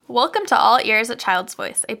Welcome to All Ears at Child's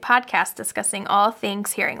Voice, a podcast discussing all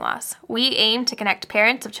things hearing loss. We aim to connect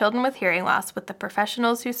parents of children with hearing loss with the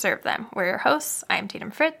professionals who serve them. We're your hosts. I'm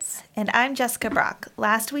Tatum Fritz. And I'm Jessica Brock.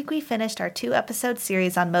 Last week we finished our 2-episode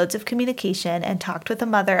series on modes of communication and talked with a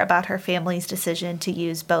mother about her family's decision to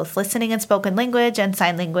use both listening and spoken language and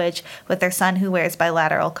sign language with their son who wears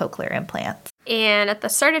bilateral cochlear implants. And at the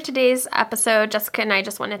start of today's episode, Jessica and I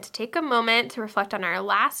just wanted to take a moment to reflect on our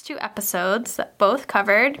last 2 episodes that both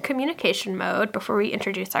covered communication mode before we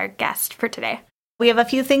introduce our guest for today. We have a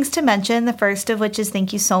few things to mention, the first of which is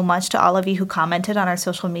thank you so much to all of you who commented on our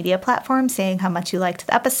social media platforms saying how much you liked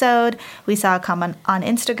the episode. We saw a comment on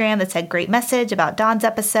Instagram that said great message about Dawn's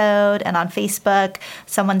episode, and on Facebook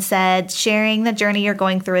someone said sharing the journey you're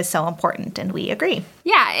going through is so important, and we agree.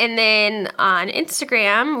 Yeah, and then on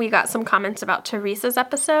Instagram, we got some comments about Teresa's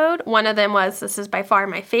episode. One of them was, "This is by far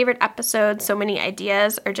my favorite episode. So many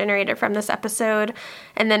ideas are generated from this episode."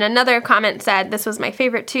 And then another comment said, "This was my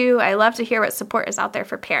favorite too. I love to hear what support is out there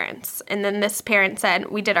for parents." And then this parent said,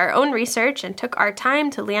 "We did our own research and took our time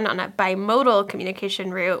to land on a bimodal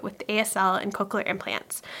communication route with ASL and cochlear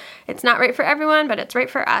implants. It's not right for everyone, but it's right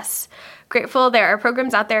for us. Grateful there are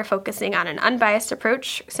programs out there focusing on an unbiased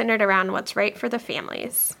approach centered around what's right for the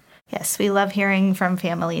families." Yes, we love hearing from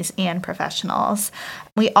families and professionals.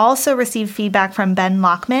 We also received feedback from Ben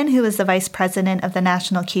Lockman, who is the vice president of the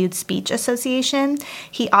National Cued Speech Association.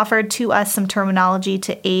 He offered to us some terminology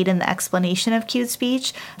to aid in the explanation of cued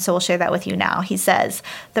speech, so we'll share that with you now. He says,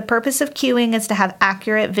 "The purpose of cueing is to have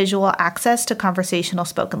accurate visual access to conversational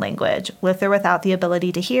spoken language, with or without the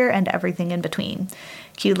ability to hear and everything in between.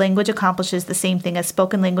 Cued language accomplishes the same thing as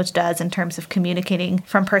spoken language does in terms of communicating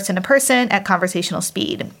from person to person at conversational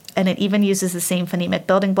speed. And it even uses the same phonemic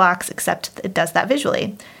building blocks, except it does that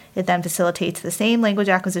visually. It then facilitates the same language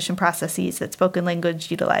acquisition processes that spoken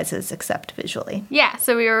language utilizes, except visually." Yeah,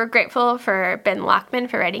 so we were grateful for Ben Lockman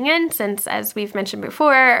for writing in, since, as we've mentioned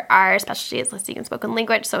before, our specialty is listening and spoken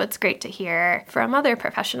language, so it's great to hear from other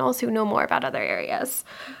professionals who know more about other areas.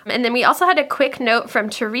 And then we also had a quick note from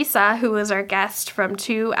Teresa, who was our guest from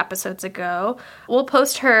 2 episodes ago. We'll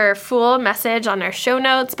post her full message on our show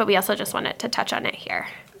notes, but we also just wanted to touch on it here.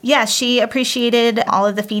 Yeah, she appreciated all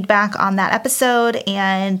of the feedback on that episode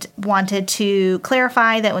and wanted to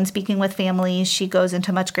clarify that when speaking with families, she goes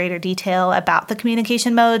into much greater detail about the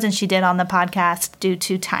communication modes, and she did on the podcast due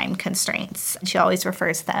to time constraints. She always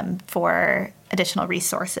refers them for additional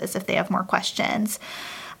resources if they have more questions.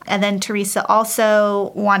 And then Teresa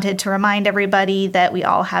also wanted to remind everybody that we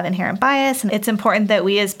all have inherent bias, and it's important that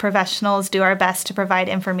we as professionals do our best to provide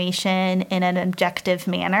information in an objective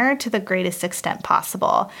manner to the greatest extent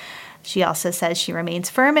possible. She also says she remains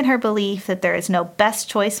firm in her belief that there is no best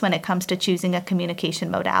choice when it comes to choosing a communication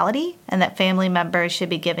modality, and that family members should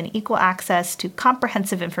be given equal access to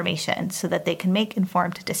comprehensive information so that they can make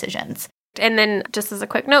informed decisions. And then just as a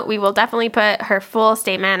quick note, we will definitely put her full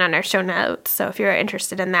statement on our show notes. So if you're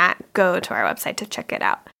interested in that, go to our website to check it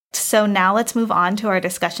out. So now let's move on to our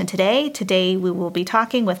discussion today. Today we will be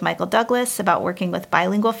talking with Michael Douglas about working with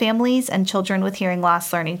bilingual families and children with hearing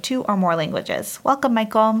loss learning 2 or more languages. Welcome,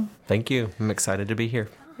 Michael. Thank you. I'm excited to be here.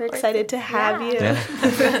 We're excited to have you.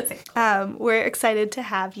 Yeah. We're excited to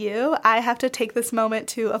have you. I have to take this moment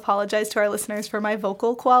to apologize to our listeners for my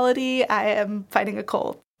vocal quality. I am fighting a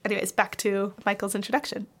cold. Anyways, back to Michael's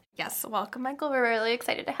introduction. Yes, welcome, Michael. We're really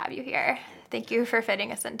excited to have you here. Thank you for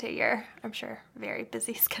fitting us into your, I'm sure, very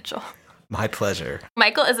busy schedule. My pleasure.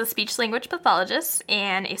 Michael is a speech-language pathologist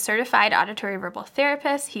and a certified auditory verbal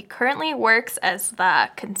therapist. He currently works as the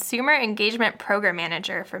Consumer Engagement Program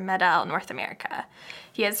Manager for MED-EL North America.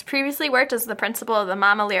 He has previously worked as the principal of the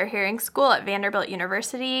Mama Lear Hearing School at Vanderbilt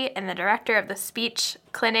University and the director of the Speech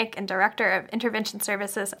Clinic and director of Intervention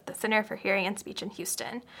Services at the Center for Hearing and Speech in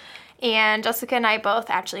Houston. And Jessica and I both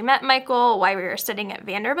actually met Michael while we were studying at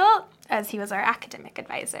Vanderbilt, as he was our academic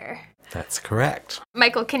advisor. That's correct.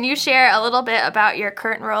 Michael, can you share a little bit about your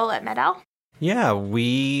current role at MED-EL? Yeah,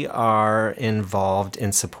 we are involved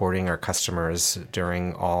in supporting our customers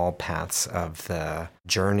during all paths of the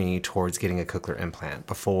journey towards getting a cochlear implant,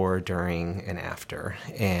 before, during, and after.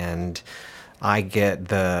 And I get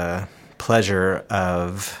the pleasure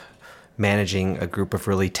of managing a group of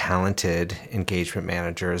really talented engagement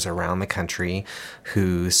managers around the country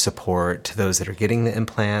who support those that are getting the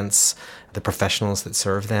implants, the professionals that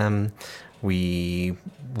serve them. We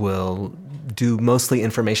will do mostly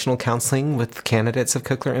informational counseling with candidates of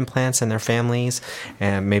cochlear implants and their families,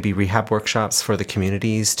 and maybe rehab workshops for the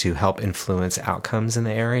communities to help influence outcomes in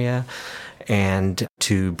the area, and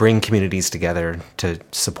to bring communities together to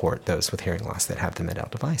support those with hearing loss that have the MED-EL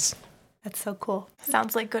device. That's so cool.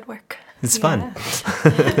 Sounds like good work. It's fun.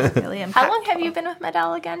 Really impactful. How long have you been with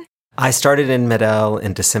Medell again? I started in Medell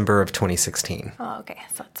in December of 2016. Oh, okay.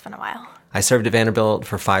 So it's been a while. I served at Vanderbilt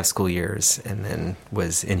for 5 school years and then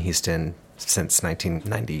was in Houston since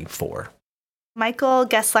 1994. Michael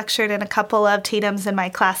guest lectured in a couple of Tatum's and my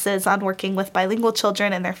classes on working with bilingual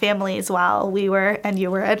children and their families while you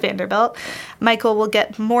were at Vanderbilt. Michael will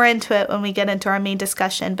get more into it when we get into our main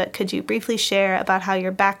discussion, but could you briefly share about how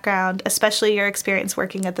your background, especially your experience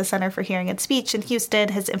working at the Center for Hearing and Speech in Houston,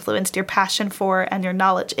 has influenced your passion for and your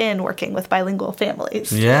knowledge in working with bilingual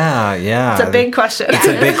families? Yeah. It's a big question. It's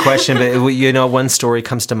a big question, but one story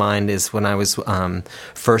comes to mind is when I was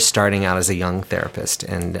first starting out as a young therapist,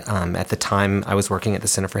 and at the time I was working at the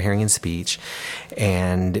Center for Hearing and Speech,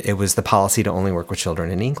 and it was the policy to only work with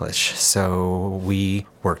children in English. So we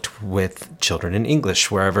worked with children in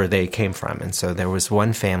English wherever they came from. And so there was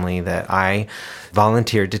one family that I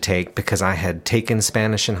volunteered to take because I had taken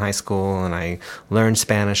Spanish in high school and I learned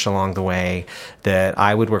Spanish along the way, that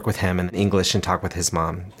I would work with him in English and talk with his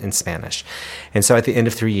mom in Spanish. And so at the end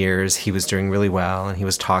of 3 years, he was doing really well and he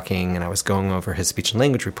was talking, and I was going over his speech and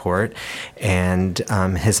language report, and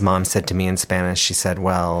his mom said to me in Spanish, she said,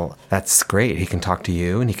 "Well, that's great. He can talk to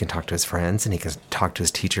you and he can talk to his friends and he can talk to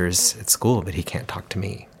his teachers at school, but he can't talk to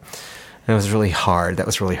me." And it was really hard. That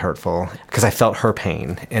was really hurtful because I felt her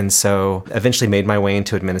pain. And so eventually made my way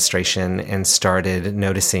into administration and started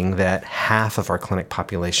noticing that half of our clinic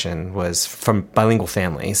population was from bilingual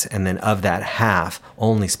families. And then of that, half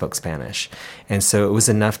only spoke Spanish. And so it was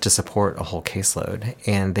enough to support a whole caseload.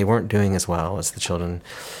 And they weren't doing as well as the children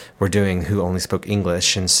were doing who only spoke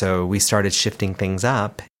English. And so we started shifting things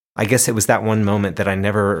up. I guess it was that one moment that I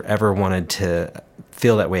never, ever wanted to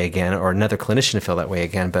feel that way again, or another clinician to feel that way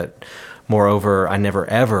again. But moreover, I never,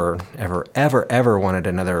 ever, ever, ever, ever wanted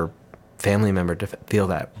another family member to feel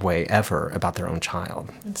that way ever about their own child.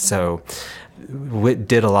 Mm-hmm. So we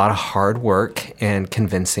did a lot of hard work and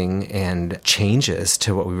convincing and changes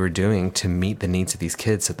to what we were doing to meet the needs of these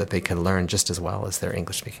kids so that they could learn just as well as their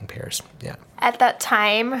English-speaking peers. Yeah. At that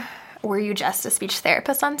time, were you just a speech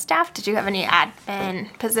therapist on staff? Did you have any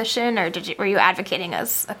admin position, or were you advocating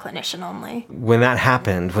as a clinician only? When that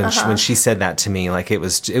happened, when she said that to me, like it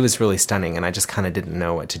was really stunning, and I just kind of didn't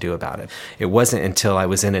know what to do about it. It wasn't until I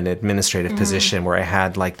was in an administrative position where I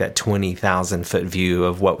had like that 20,000-foot view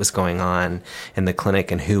of what was going on in the clinic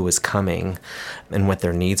and who was coming and what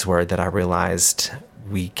their needs were that I realized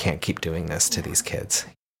we can't keep doing this to these kids.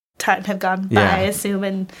 Time had gone by, I assume,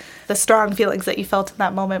 and the strong feelings that you felt in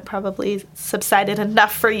that moment probably subsided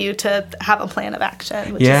enough for you to have a plan of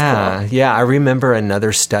action, which is cool. Yeah. I remember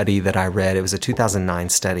another study that I read. It was a 2009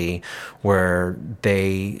 study where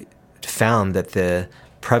they found that the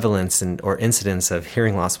prevalence or incidence of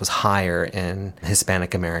hearing loss was higher in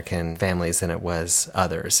Hispanic American families than it was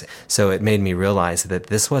others. So it made me realize that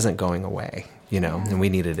this wasn't going away, and we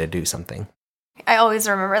needed to do something. I always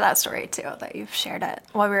remember that story, too, that you've shared it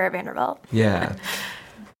while we were at Vanderbilt. Yeah.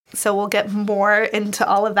 So we'll get more into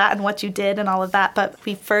all of that and what you did and all of that, but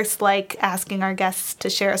we first like asking our guests to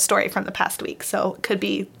share a story from the past week. So it could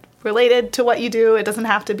be related to what you do. It doesn't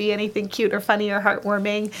have to be anything cute or funny or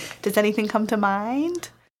heartwarming. Does anything come to mind?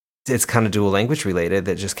 It's kind of dual language related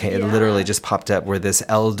that just came, it literally just popped up, where this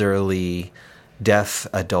elderly deaf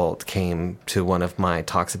adult came to one of my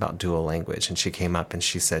talks about dual language, and she came up and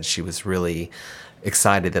she said she was really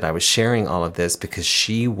excited that I was sharing all of this because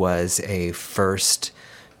she was a first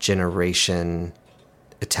generation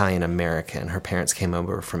Italian American. Her parents came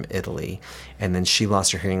over from Italy, and then she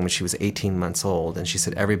lost her hearing when she was 18 months old, and she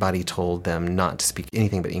said everybody told them not to speak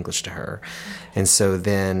anything but English to her. And so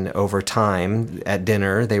then over time at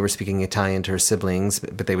dinner they were speaking Italian to her siblings,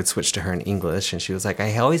 but they would switch to her in English, and she was like,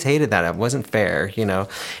 I always hated that. It wasn't fair,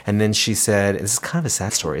 And then she said, this is kind of a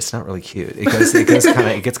sad story, it's not really cute.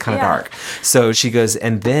 It gets kind of dark. So she goes,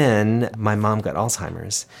 and then my mom got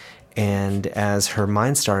Alzheimer's. And as her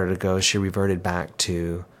mind started to go, she reverted back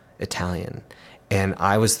to Italian. And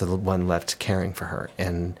I was the one left caring for her.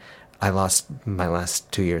 And I lost my last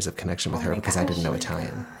 2 years of connection with her because I didn't know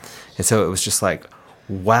Italian. And so it was just like,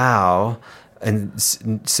 wow. And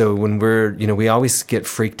so when we always get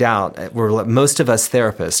freaked out. Most of us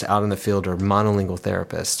therapists out in the field are monolingual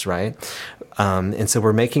therapists, right? And so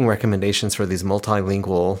we're making recommendations for these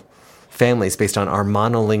multilingual families based on our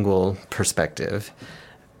monolingual perspective.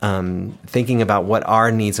 Thinking about what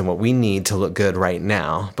our needs and what we need to look good right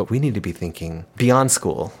now, but we need to be thinking beyond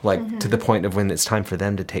school, to the point of when it's time for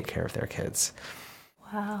them to take care of their kids.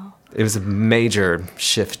 Wow. It was a major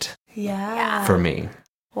shift for me.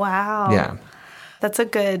 Wow. Yeah. That's a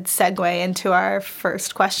good segue into our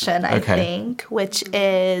first question, I think, which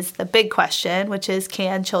is the big question, which is,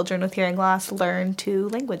 can children with hearing loss learn 2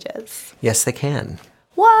 languages? Yes, they can.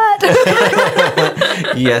 What?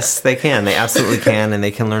 Yes, they can. They absolutely can, and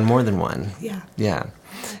they can learn more than one. Yeah. Yeah.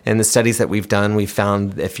 In the studies that we've done, we've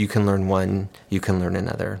found if you can learn one, you can learn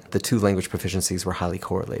another. The 2 language proficiencies were highly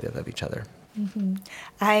correlative of each other. Mm-hmm.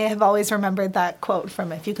 I have always remembered that quote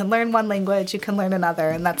from, if you can learn one language, you can learn another.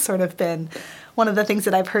 And that's sort of been one of the things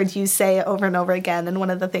that I've heard you say over and over again, and one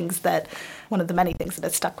of the many things that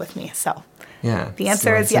has stuck with me. So yeah, the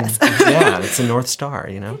answer is yes. Yeah, it's a North Star,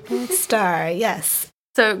 North Star, yes.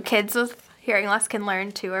 So kids with hearing loss can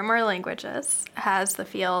learn 2 or more languages. Has the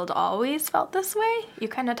field always felt this way? You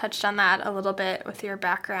kind of touched on that a little bit with your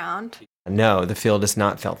background. No, the field has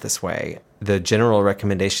not felt this way. The general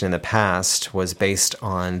recommendation in the past was based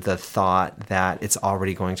on the thought that it's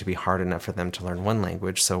already going to be hard enough for them to learn one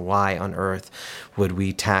language, so why on earth would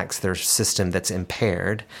we tax their system that's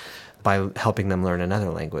impaired by helping them learn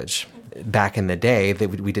another language? Back in the day,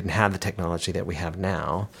 we didn't have the technology that we have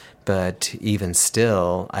now, but even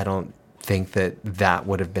still, I don't think that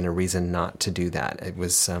would have been a reason not to do that. It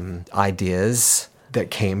was ideas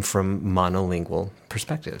that came from monolingual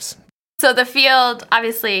perspectives. So the field,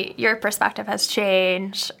 obviously, your perspective has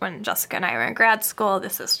changed. When Jessica and I were in grad school,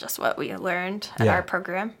 this is just what we learned at our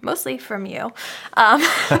program, mostly from you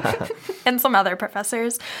and some other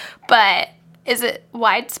professors. But is it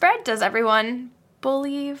widespread? Does everyone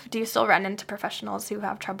believe? Do you still run into professionals who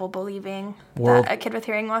have trouble believing that a kid with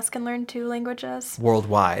hearing loss can learn 2 languages?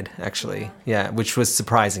 Worldwide, actually. Yeah, which was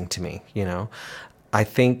surprising to me, I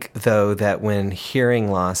think, though, that when hearing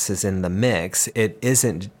loss is in the mix, it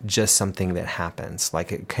isn't just something that happens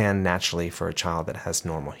like it can naturally for a child that has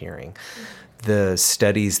normal hearing. The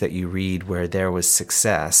studies that you read where there was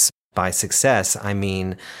success, by success, I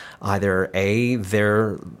mean either A,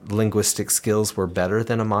 their linguistic skills were better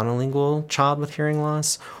than a monolingual child with hearing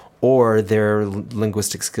loss, or their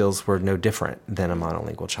linguistic skills were no different than a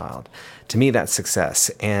monolingual child. To me, that's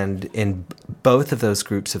success. And in both of those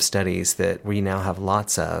groups of studies that we now have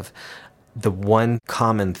lots of, the one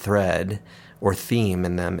common thread or theme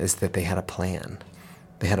in them is that they had a plan.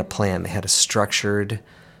 They had a plan. They had a structured,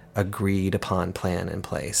 agreed upon plan in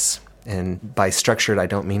place. And by structured, I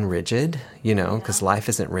don't mean rigid, because life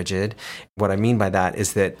isn't rigid. What I mean by that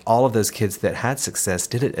is that all of those kids that had success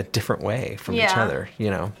did it a different way from each other,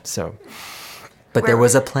 so. But there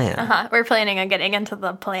was a plan. We're planning on getting into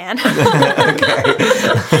the plan. Sometimes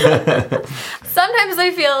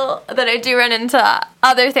I feel that I do run into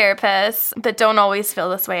other therapists that don't always feel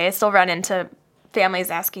this way. I still run into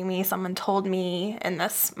families asking me, someone told me in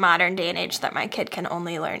this modern day and age that my kid can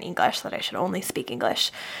only learn English, that I should only speak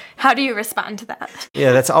English. How do you respond to that?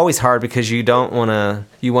 Yeah, that's always hard because you want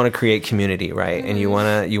to create community, right? Mm-hmm. And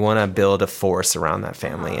you want to build a force around that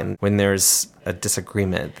family. And when there's a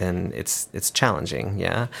disagreement, then it's challenging,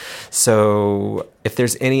 yeah? So if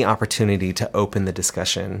there's any opportunity to open the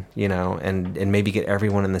discussion, and maybe get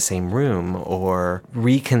everyone in the same room or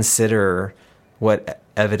reconsider what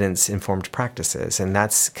evidence-informed practice is, and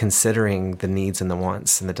that's considering the needs and the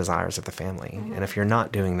wants and the desires of the family. Mm-hmm. And if you're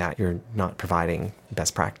not doing that, you're not providing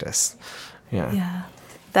best practice. Yeah.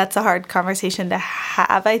 That's a hard conversation to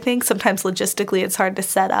have, I think. Sometimes logistically it's hard to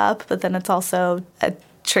set up, but then it's also a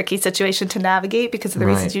tricky situation to navigate because of the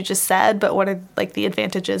reasons you just said. But what are the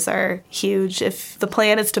advantages are huge. If the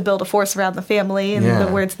plan is to build a force around the family and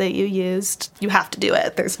the words that you used, you have to do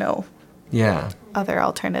it. There's no other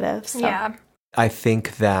alternatives. So. Yeah. I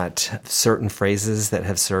think that certain phrases that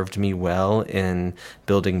have served me well in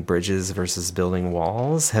building bridges versus building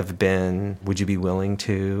walls have been, would you be willing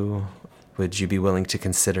to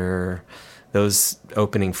consider? Those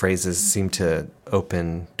opening phrases seem to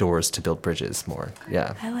open doors to build bridges more.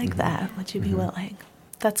 Yeah. I like that. Would you be willing?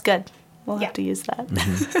 That's good. We'll have to use that.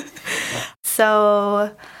 Mm-hmm.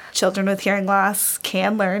 So children with hearing loss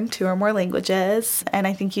can learn 2 or more languages. And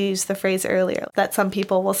I think you used the phrase earlier that some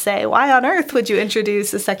people will say, why on earth would you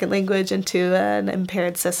introduce a second language into an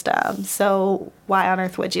impaired system? So why on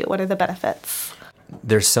earth would you? What are the benefits?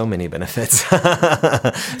 There's so many benefits.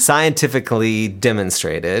 Scientifically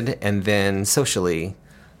demonstrated, and then socially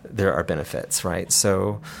there are benefits, right?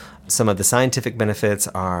 So some of the scientific benefits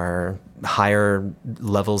are higher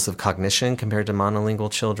levels of cognition compared to monolingual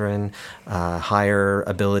children, higher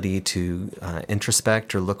ability to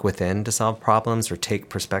introspect or look within to solve problems or take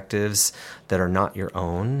perspectives that are not your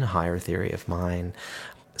own, higher theory of mind.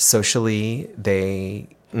 Socially,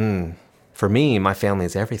 for me, my family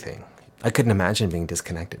is everything. I couldn't imagine being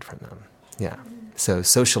disconnected from them. Yeah. So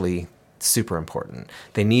socially, super important.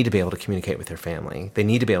 They need to be able to communicate with their family. They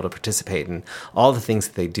need to be able to participate in all the things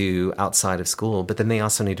that they do outside of school, but then they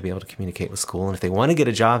also need to be able to communicate with school. And if they want to get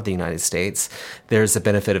a job in the United States, there's a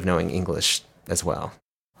benefit of knowing English as well.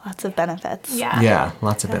 Lots of benefits. Yeah,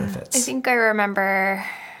 lots of benefits. I think I remember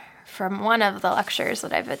from one of the lectures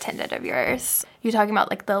that I've attended of yours, you talking about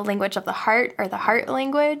like the language of the heart or the heart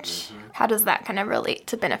language. How does that kind of relate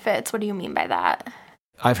to benefits? What do you mean by that?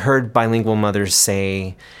 I've heard bilingual mothers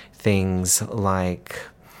say things like,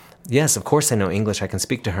 yes, of course I know English. I can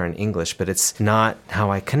speak to her in English, but it's not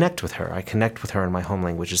how I connect with her. I connect with her in my home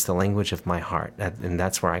language. It's the language of my heart. And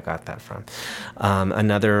that's where I got that from.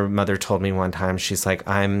 Another mother told me one time, she's like,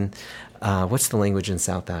 what's the language in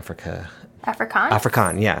South Africa?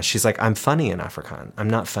 Afrikaans, yeah. She's like, I'm funny in Afrikaans. I'm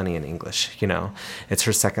not funny in English, It's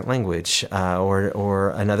her second language. Or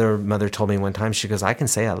another mother told me one time, she goes, I can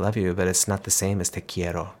say I love you, but it's not the same as te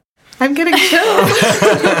quiero. I'm getting chills.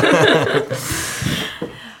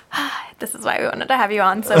 This is why we wanted to have you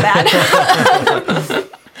on so bad.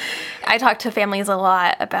 I talk to families a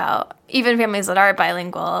lot about, even families that are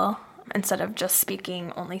bilingual, instead of just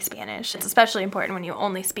speaking only Spanish. It's especially important when you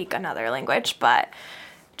only speak another language, but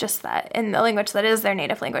just that in the language that is their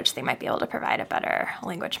native language, they might be able to provide a better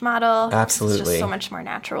language model. Absolutely. It's just so much more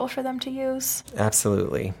natural for them to use.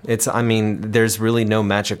 Absolutely. There's really no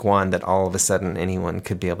magic wand that all of a sudden anyone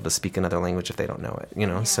could be able to speak another language if they don't know it,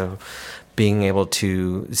 Yeah. So being able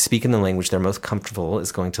to speak in the language they're most comfortable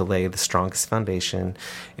is going to lay the strongest foundation.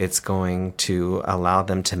 It's going to allow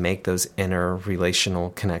them to make those inner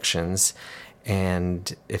relational connections.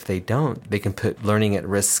 And if they don't, they can put learning at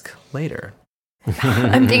risk later.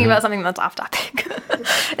 I'm thinking about something that's off topic.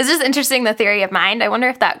 It's just interesting, the theory of mind. I wonder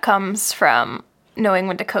if that comes from knowing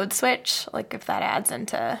when to code switch, like if that adds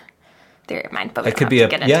into theory of mind. But it could be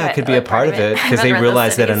it could be a part of it because they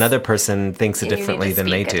realize that another person thinks it differently than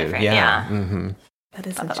they do. Yeah. Mm-hmm. That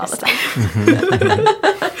is interesting.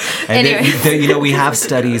 And anyway. We have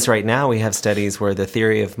studies right now. We have studies where the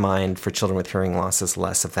theory of mind for children with hearing loss is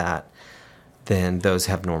less of that than those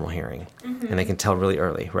who have normal hearing, and they can tell really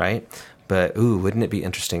early, right? But, wouldn't it be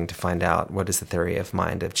interesting to find out what is the theory of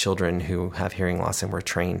mind of children who have hearing loss and were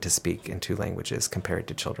trained to speak in two languages compared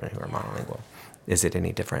to children who are monolingual? Is it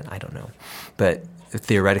any different? I don't know. But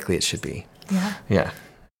theoretically, it should be. Yeah.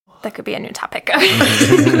 That could be a new topic.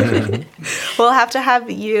 We'll have to have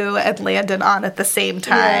you and Landon on at the same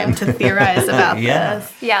time to theorize about this.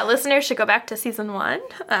 Yeah, listeners should go back to season 1,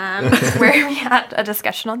 where we had a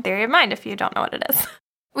discussion on theory of mind if you don't know what it is.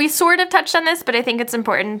 We sort of touched on this, but I think it's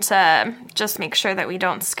important to just make sure that we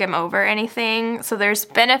don't skim over anything. So there's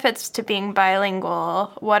benefits to being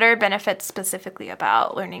bilingual. What are benefits specifically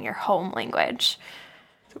about learning your home language?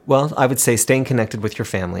 Well, I would say staying connected with your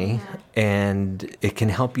family, and it can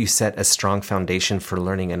help you set a strong foundation for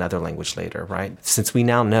learning another language later, right? Since we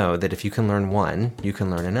now know that if you can learn one, you can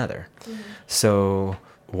learn another. So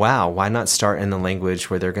why not start in the language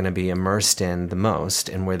where they're going to be immersed in the most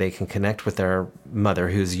and where they can connect with their mother,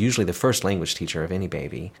 who's usually the first language teacher of any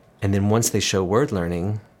baby. And then once they show word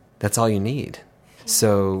learning, that's all you need.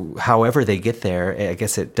 So however they get there, I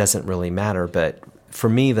guess it doesn't really matter. But for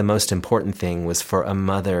me, the most important thing was for a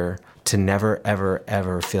mother to never, ever,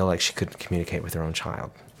 ever feel like she couldn't communicate with her own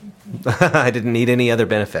child. I didn't need any other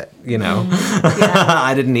benefit,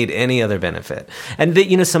 I didn't need any other benefit. And,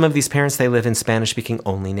 some of these parents, they live in Spanish-speaking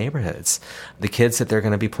only neighborhoods. The kids that they're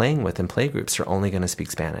going to be playing with in playgroups are only going to speak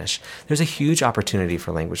Spanish. There's a huge opportunity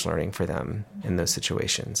for language learning for them in those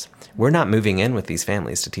situations. We're not moving in with these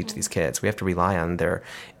families to teach these kids. We have to rely on their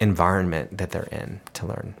environment that they're in to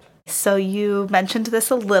learn. So you mentioned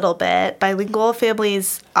this a little bit. Bilingual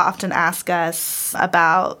families often ask us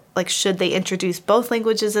about, should they introduce both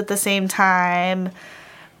languages at the same time?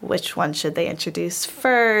 Which one should they introduce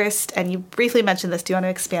first? And you briefly mentioned this. Do you want to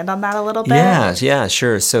expand on that a little bit? Yeah,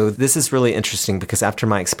 sure. So this is really interesting because after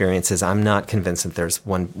my experiences, I'm not convinced that there's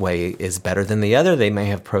one way is better than the other. They may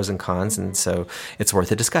have pros and cons, and so it's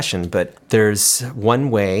worth a discussion. But there's one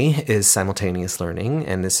way is simultaneous learning,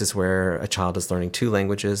 and this is where a child is learning two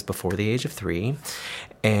languages before the age of 3.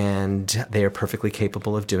 And they are perfectly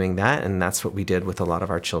capable of doing that, and that's what we did with a lot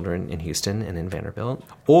of our children in Houston and in Vanderbilt.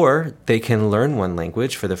 Or they can learn one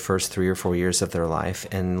language for the first 3 or 4 years of their life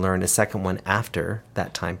and learn a second one after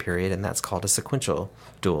that time period, and that's called a sequential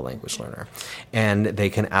dual language learner. And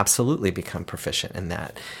they can absolutely become proficient in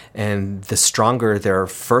that. And the stronger their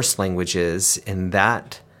first language is in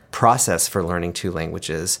that process for learning 2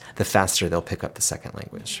 languages, the faster they'll pick up the second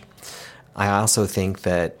language. I also think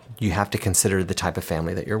that you have to consider the type of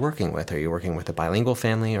family that you're working with. Are you working with a bilingual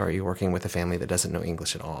family, or are you working with a family that doesn't know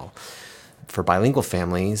English at all? For bilingual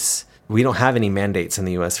families, we don't have any mandates in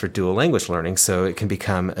the U.S. for dual language learning, so it can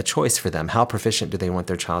become a choice for them. How proficient do they want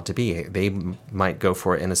their child to be? They might go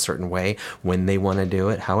for it in a certain way when they want to do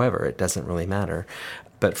it. However, it doesn't really matter.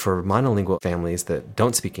 But for monolingual families that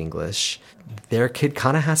don't speak English, their kid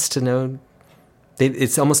kind of has to know.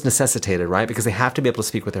 It's almost necessitated, right? Because they have to be able to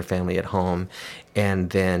speak with their family at home,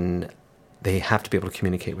 and then they have to be able to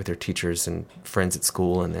communicate with their teachers and friends at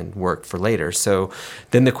school and then work for later. So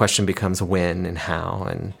then the question becomes when and how.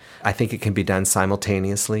 And I think it can be done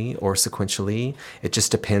simultaneously or sequentially. It just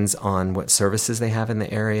depends on what services they have in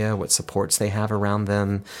the area, what supports they have around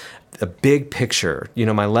them. A big picture,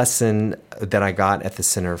 my lesson that I got at the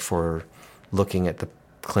Center for looking at the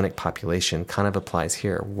clinic population kind of applies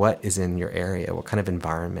here. What is in your area? What kind of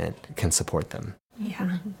environment can support them?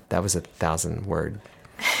 Yeah. That was a 1,000-word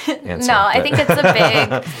answer. No, I think it's a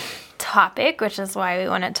big topic, which is why we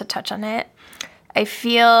wanted to touch on it. I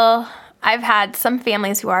feel I've had some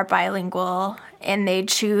families who are bilingual and they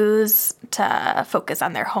choose to focus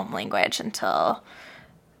on their home language until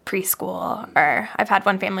preschool, or I've had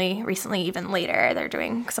one family recently, even later, they're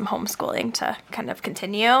doing some homeschooling to kind of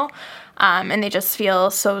continue, and they just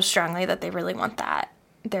feel so strongly that they really want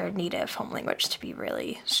their native home language to be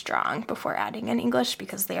really strong before adding in English,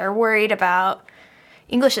 because they are worried about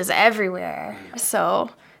English is everywhere. So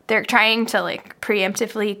they're trying to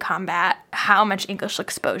preemptively combat how much English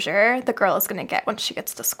exposure the girl is going to get once she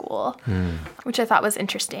gets to school, which I thought was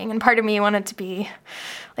interesting. And part of me wanted to be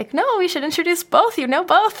no, we should introduce both.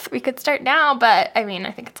 Both. We could start now. But I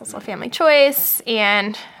think it's also a family choice.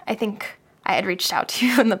 And I think I had reached out to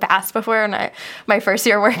you in the past before when my first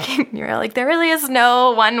year working. You were like, there really is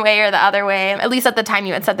no one way or the other way. At least at the time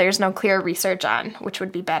you had said there's no clear research on which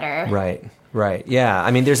would be better. Right. Yeah.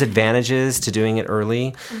 There's advantages to doing it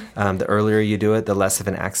early. The earlier you do it, the less of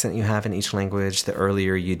an accent you have in each language. The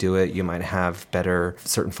earlier you do it, you might have better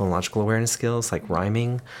certain phonological awareness skills like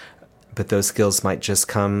rhyming, but those skills might just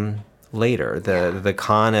come later. The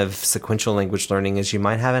con of sequential language learning is you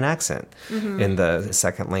might have an accent in the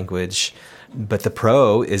second language, but the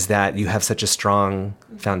pro is that you have such a strong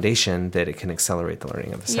foundation that it can accelerate the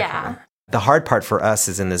learning of the second one. The hard part for us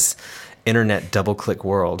is in this internet double-click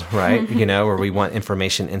world, right? Where we want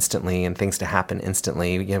information instantly and things to happen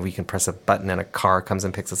instantly. We can press a button and a car comes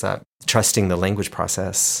and picks us up. Trusting the language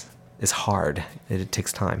process is hard. It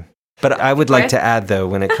takes time. But I would like to add, though,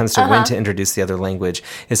 when it comes to when to introduce the other language,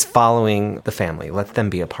 is following the family. Let them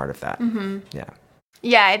be a part of that.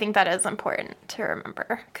 Yeah, I think that is important to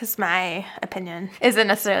remember, because my opinion isn't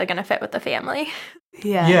necessarily going to fit with the family.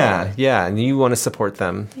 Yeah, and you want to support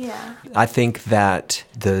them. Yeah. I think that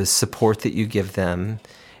the support that you give them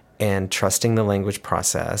and trusting the language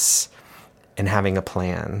process and having a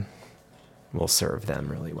plan will serve them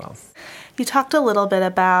really well. You talked a little bit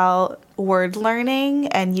about word learning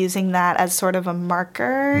and using that as sort of a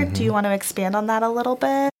marker. Do you want to expand on that a little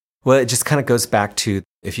bit? Well, it just kind of goes back to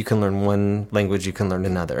if you can learn one language, you can learn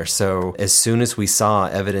another. So as soon as we saw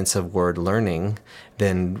evidence of word learning,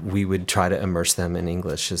 then we would try to immerse them in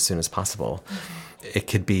English as soon as possible. It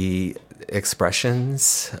could be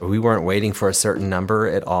expressions. We weren't waiting for a certain number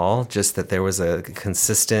at all, just that there was a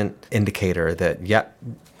consistent indicator that, yep,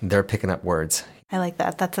 they're picking up words. I like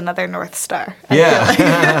that. That's another North Star. Yeah.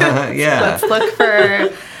 Let's look for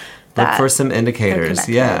that. Look for some indicators.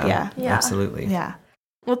 Yeah. Absolutely. Yeah.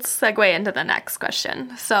 Let's segue into the next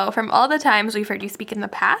question. So from all the times we've heard you speak in the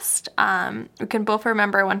past, we can both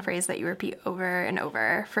remember one phrase that you repeat over and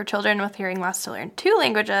over. For children with hearing loss to learn 2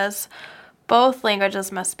 languages, both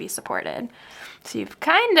languages must be supported. So you've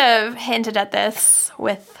kind of hinted at this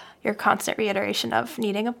with your constant reiteration of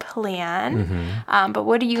needing a plan. But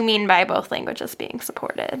what do you mean by both languages being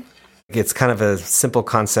supported? It's kind of a simple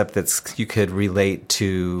concept that you could relate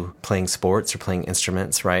to playing sports or playing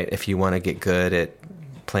instruments, right? If you want to get good at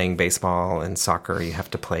playing baseball and soccer, you have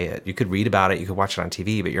to play it. You could read about it, you could watch it on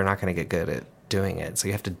TV, but you're not going to get good at doing it. So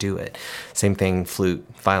you have to do it. Same thing, flute,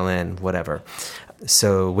 violin, whatever.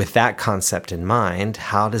 So with that concept in mind,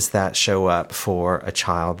 how does that show up for a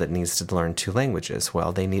child that needs to learn 2 languages?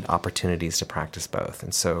 Well, they need opportunities to practice both.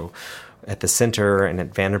 And so at the center and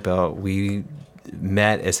at Vanderbilt, we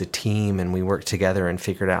met as a team and we worked together and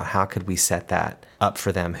figured out how could we set that up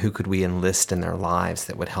for them? Who could we enlist in their lives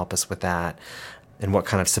that would help us with that? And what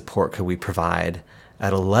kind of support could we provide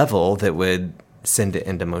at a level that would send it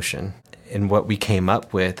into motion? And what we came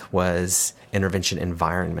up with was intervention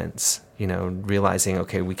environments. realizing,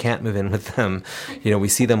 okay, we can't move in with them. We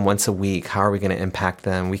see them once a week. How are we going to impact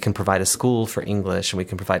them? We can provide a school for English, and we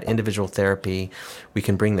can provide individual therapy. We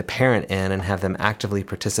can bring the parent in and have them actively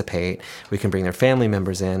participate. We can bring their family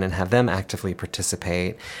members in and have them actively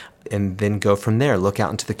participate. And then go from there. Look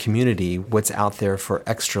out into the community. What's out there for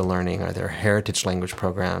extra learning? Are there heritage language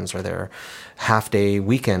programs? Are there half-day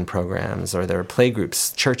weekend programs? Are there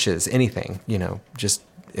playgroups, churches, anything? Just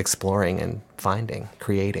exploring and finding,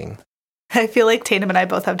 creating. I feel like Tatum and I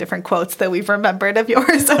both have different quotes that we've remembered of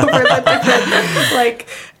yours over the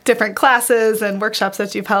different classes and workshops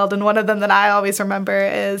that you've held. And one of them that I always remember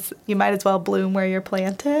is, you might as well bloom where you're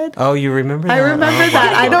planted. Oh, you remember that? I remember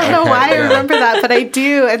that. I don't know why I remember that, but I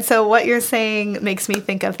do. And so what you're saying makes me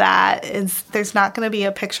think of that is there's not going to be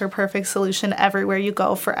a picture perfect solution everywhere you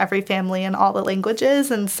go for every family in all the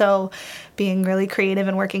languages. And so being really creative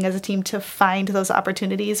and working as a team to find those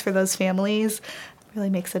opportunities for those families really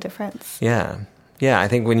makes a difference. Yeah. I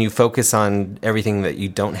think when you focus on everything that you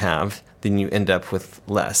don't have, then you end up with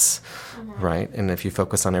less, right? And if you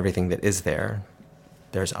focus on everything that is there,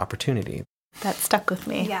 there's opportunity. That stuck with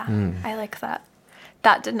me. Yeah, I like that.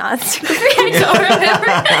 That did not stick with me. I don't remember.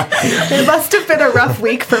 It must have been a rough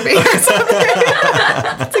week for me or something.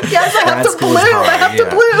 It's like, yes, I have to bloom. I have to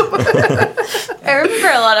bloom. I remember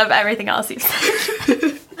a lot of everything else you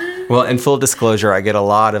said. Well, in full disclosure, I get a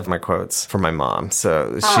lot of my quotes from my mom.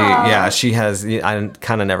 So she has, I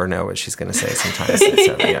kind of never know what she's going to say sometimes.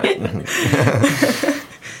 So, yeah.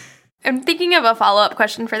 I'm thinking of a follow-up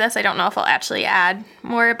question for this. I don't know if I'll actually add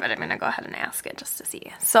more, but I'm going to go ahead and ask it just to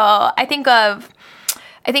see. So I think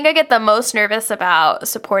I get the most nervous about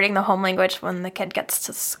supporting the home language when the kid gets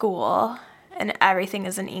to school and everything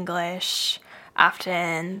is in English.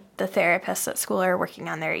 Often the therapists at school are working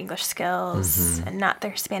on their English skills and not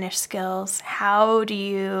their Spanish skills. How do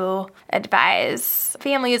you advise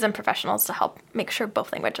families and professionals to help make sure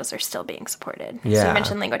both languages are still being supported? Yeah. So you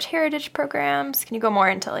mentioned language heritage programs. Can you go more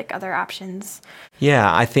into other options?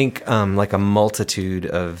 Yeah, I think a multitude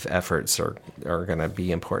of efforts are going to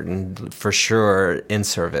be important. For sure, in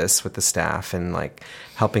service with the staff and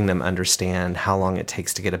helping them understand how long it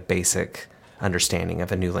takes to get a basic understanding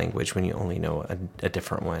of a new language when you only know a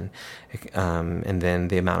different one. And then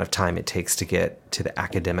the amount of time it takes to get to the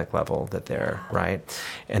academic level that they're, right?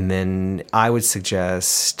 And then I would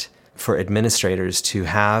suggest for administrators to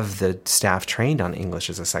have the staff trained on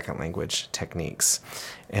English as a second language techniques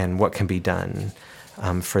and what can be done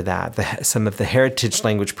for that. Some of the heritage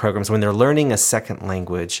language programs, when they're learning a second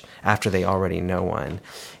language after they already know one,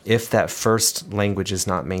 if that first language is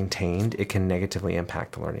not maintained, it can negatively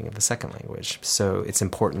impact the learning of the second language. So it's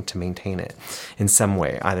important to maintain it in some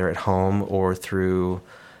way, either at home or through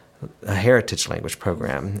a heritage language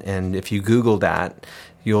program. And if you Google that,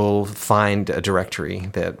 you'll find a directory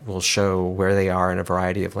that will show where they are in a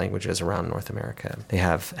variety of languages around North America. They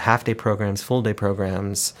have half-day programs, full-day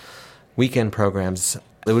programs, weekend programs.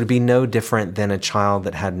 It would be no different than a child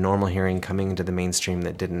that had normal hearing coming into the mainstream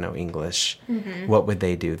that didn't know English. What would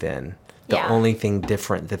they do then? The only thing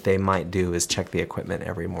different that they might do is check the equipment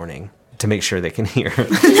every morning to make sure they can hear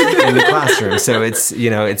in the classroom. So it's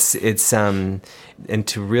and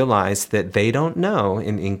to realize that they don't know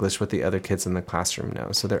in English what the other kids in the classroom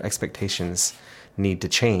know. So their expectations need to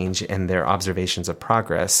change, and their observations of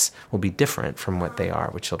progress will be different from what they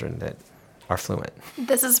are with children that are fluent.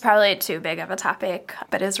 This is probably too big of a topic,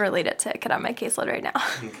 but is related to a kid on my caseload right now.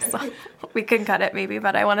 Okay. So we can cut it maybe,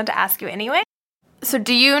 but I wanted to ask you anyway. So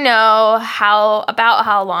do you know how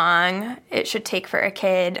long it should take for a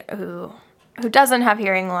kid who doesn't have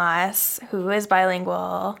hearing loss, who is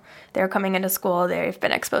bilingual, they're coming into school, they've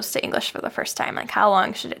been exposed to English for the first time, how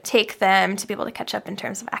long should it take them to be able to catch up in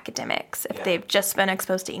terms of academics if they've just been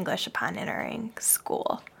exposed to English upon entering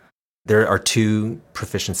school? There are two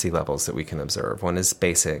proficiency levels that we can observe. One is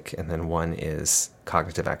basic, and then one is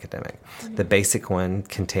cognitive academic. The basic one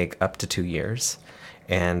can take up to 2 years,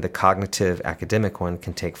 and the cognitive academic one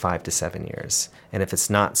can take 5 to 7 years. And if it's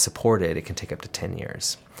not supported, it can take up to 10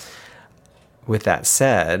 years. With that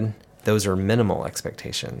said, those are minimal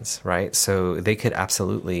expectations, right? So they could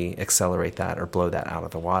absolutely accelerate that or blow that out of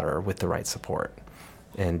the water with the right support.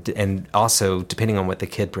 And also, depending on what the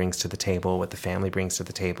kid brings to the table, what the family brings to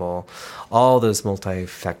the table, all those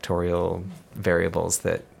multifactorial variables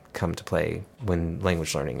that come to play when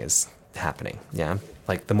language learning is happening, yeah?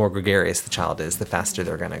 The more gregarious the child is, the faster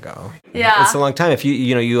they're going to go. Yeah. It's a long time. If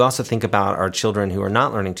you also think about our children who are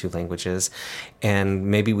not learning two languages, and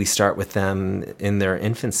maybe we start with them in their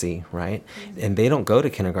infancy, right? And they don't go to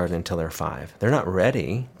kindergarten until they're 5. They're not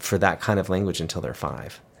ready for that kind of language until they're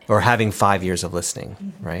 5. Or having 5 years of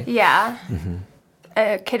listening, right? Yeah.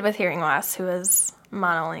 A kid with hearing loss who is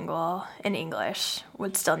monolingual in English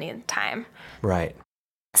would still need time. Right.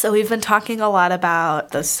 So we've been talking a lot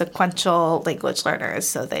about the sequential language learners.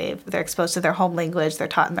 So they're exposed to their home language, they're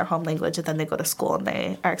taught in their home language, and then they go to school and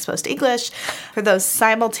they are exposed to English. For those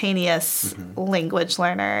simultaneous language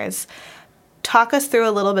learners, talk us through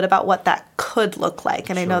a little bit about what that could look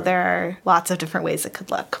like. And I know there are lots of different ways it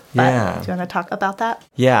could look. But do you want to talk about that?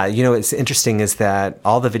 Yeah. What's interesting is that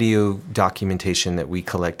all the video documentation that we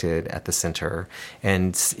collected at the center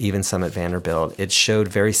and even some at Vanderbilt, it showed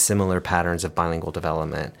very similar patterns of bilingual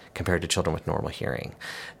development compared to children with normal hearing.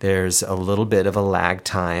 There's a little bit of a lag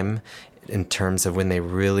time in terms of when they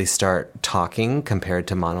really start talking compared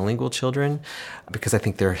to monolingual children, because I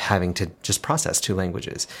think they're having to just process two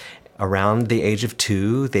languages. Around the age of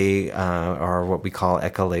 2, they are what we call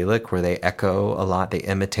echolalic, where they echo a lot, they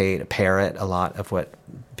imitate, parrot a lot of what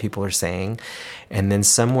people are saying. And then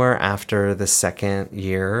somewhere after the second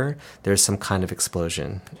year, there's some kind of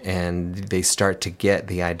explosion. And they start to get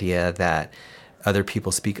the idea that other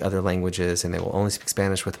people speak other languages and they will only speak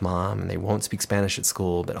Spanish with mom and they won't speak Spanish at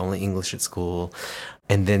school, but only English at school.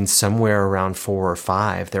 And then somewhere around 4 or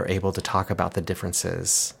 5, they're able to talk about the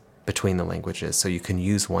differences between the languages, so you can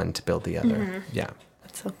use one to build the other. Mm-hmm. Yeah.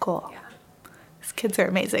 That's so cool. Yeah. These kids are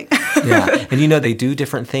amazing. Yeah. And they do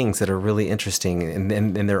different things that are really interesting,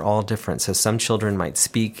 and they're all different. So some children might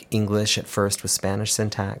speak English at first with Spanish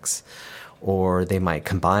syntax, or they might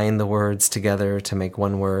combine the words together to make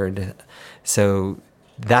one word. So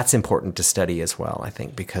that's important to study as well, I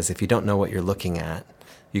think, because if you don't know what you're looking at,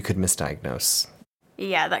 you could misdiagnose.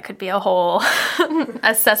 Yeah, that could be a whole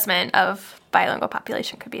assessment of bilingual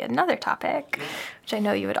population could be another topic, which I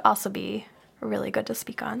know you would also be really good to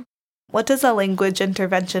speak on. What does a language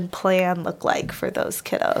intervention plan look like for those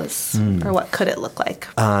kiddos? Or what could it look like?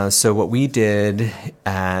 So what we did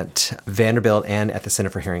at Vanderbilt and at the Center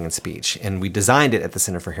for Hearing and Speech, and we designed it at the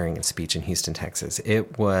Center for Hearing and Speech in Houston, Texas,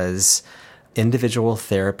 it was individual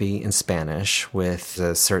therapy in Spanish with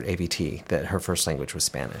the CERT AVT, that her first language was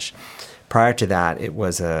Spanish. Prior to that, it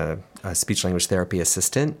was a speech-language therapy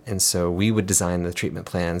assistant, and so we would design the treatment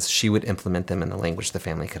plans. She would implement them in the language the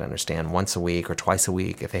family could understand once a week or twice a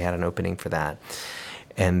week if they had an opening for that.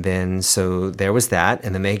 And then so there was that,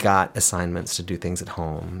 and then they got assignments to do things at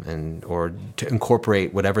home or to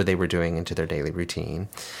incorporate whatever they were doing into their daily routine.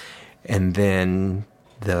 And then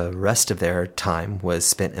the rest of their time was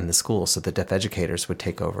spent in the school, so the deaf educators would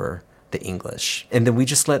take over the English. And then we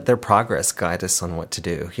just let their progress guide us on what to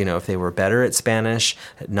do. If they were better at Spanish,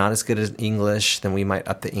 not as good as English, then we might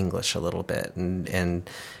up the English a little bit.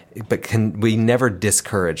 But we never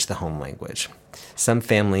discourage the home language. Some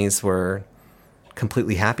families were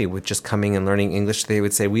completely happy with just coming and learning English. They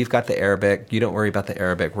would say, we've got the Arabic. You don't worry about the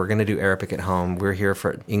Arabic. We're going to do Arabic at home. We're here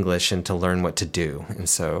for English and to learn what to do.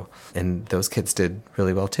 And those kids did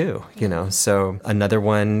really well too, So another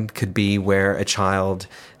one could be where a child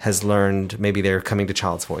has learned, maybe they're coming to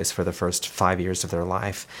Child's Voice for the first 5 years of their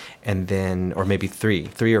life, and then, or maybe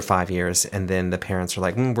three or 5 years, and then the parents are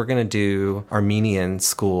like, we're going to do Armenian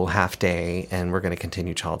school half day, and we're going to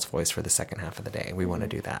continue Child's Voice for the second half of the day. We want to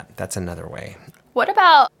do that. That's another way. What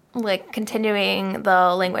about continuing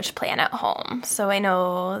the language plan at home? So I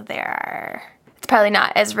know it's probably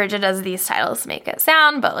not as rigid as these titles make it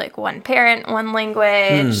sound, but one parent, one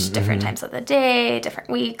language, different times of the day, different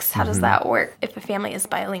weeks. How does that work if a family is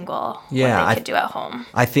bilingual? Yeah, what they could do at home?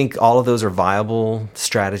 I think all of those are viable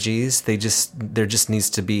strategies. There just needs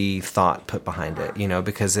to be thought put behind it,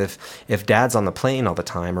 because if dad's on the plane all the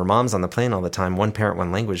time or mom's on the plane all the time, one parent,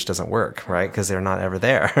 one language doesn't work, right? Because they're not ever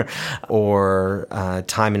there. Or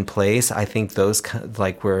time and place. I think those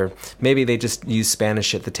where maybe they just use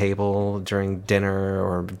Spanish at the table during dinner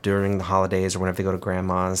or during the holidays or whenever they go to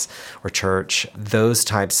grandma's or church. Those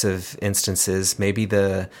types of instances, maybe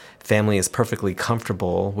the family is perfectly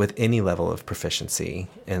comfortable with any level of proficiency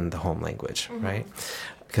in the home language, right?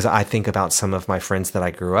 Because I think about some of my friends that I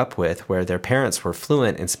grew up with where their parents were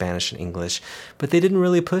fluent in Spanish and English, but they didn't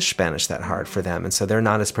really push Spanish that hard for them, and so they're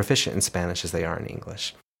not as proficient in Spanish as they are in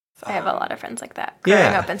English. I have a lot of friends like that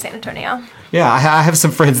growing up in San Antonio. Yeah, I have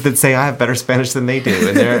some friends that say I have better Spanish than they do,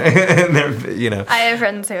 and they're I have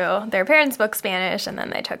friends who their parents spoke Spanish, and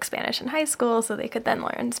then they took Spanish in high school so they could then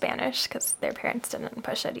learn Spanish because their parents didn't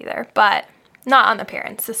push it either. But not on the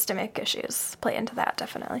parents. Systemic issues play into that,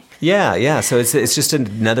 definitely. Yeah. So it's just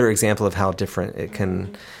another example of how different it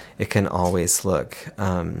can always look.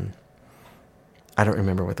 I don't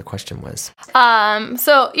remember what the question was.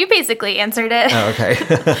 So you basically answered it. Oh,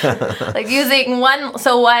 okay. Like using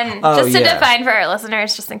just to define for our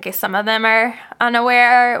listeners, just in case some of them are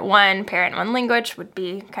unaware, one parent, one language would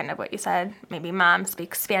be kind of what you said. Maybe mom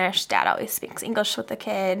speaks Spanish, dad always speaks English with the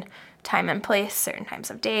kid. Time and place, certain times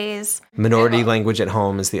of days. Minority language at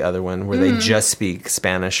home is the other one, where they just speak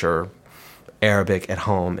Spanish or Arabic at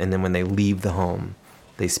home, and then when they leave the home,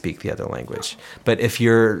 they speak the other language. But if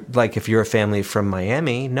you're a family from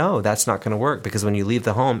Miami, no, that's not going to work, because when you leave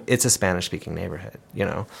the home, it's a Spanish-speaking neighborhood,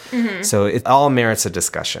 So it all merits a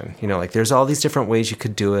discussion. Like there's all these different ways you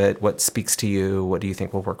could do it. What speaks to you? What do you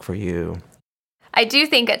think will work for you? I do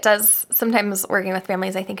think it does, sometimes working with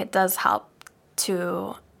families, I think it does help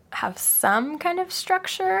to have some kind of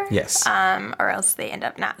structure. Yes. Or else they end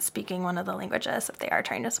up not speaking one of the languages if they are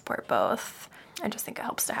trying to support both. I just think it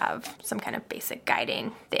helps to have some kind of basic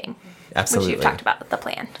guiding thing. Absolutely. Which you've talked about with the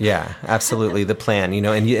plan. Yeah, absolutely. The plan,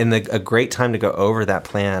 a great time to go over that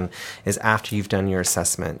plan is after you've done your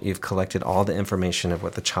assessment. You've collected all the information of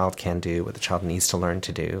what the child can do, what the child needs to learn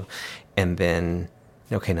to do. And then,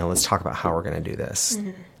 okay, now let's talk about how we're going to do this.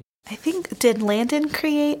 Mm-hmm. I think, did Landon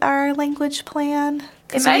create our language plan?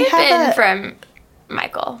 It might have been from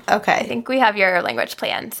Michael. Okay. I think we have your language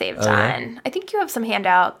plan saved on. I think you have some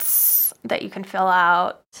handouts that you can fill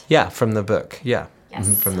out. Yeah, from the book. Yeah.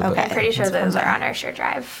 Yes. From the I'm book. pretty sure those are on our share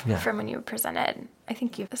drive from when you presented. I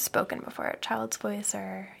think you've spoken before at Child's Voice,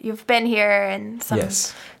 or you've been here and some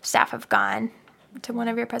staff have gone to one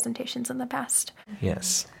of your presentations in the past.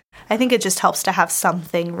 Yes. I think it just helps to have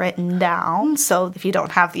something written down. So if you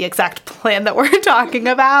don't have the exact plan that we're talking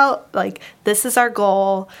about, like, this is our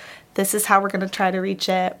goal, this is how we're going to try to reach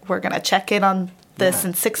it, we're going to check in on this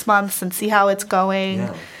in 6 months and see how it's going.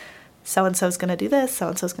 Yeah. So-and-so's going to do this,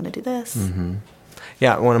 so-and-so's going to do this. Mm-hmm.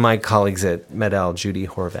 Yeah, one of my colleagues at Med-El, Judy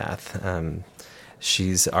Horvath,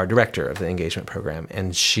 she's our director of the engagement program,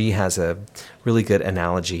 and she has a really good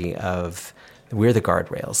analogy of we're the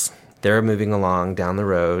guardrails. They're moving along down the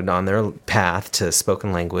road on their path to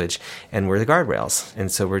spoken language, and we're the guardrails.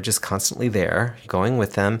 And so we're just constantly there, going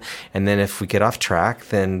with them. And then if we get off track,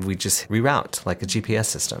 then we just reroute like a GPS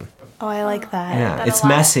system. Oh, I like that. Yeah, it's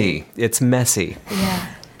messy. It's messy.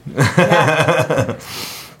 Yeah. Yeah.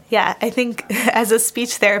 Yeah, I think as a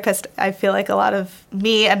speech therapist, I feel like a lot of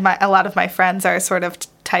me and a lot of my friends are sort of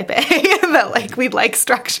type A, that like we like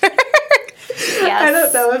structure. Yes. I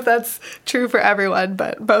don't know if that's true for everyone,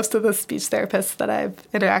 but most of the speech therapists that I've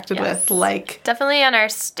interacted with like... Definitely on our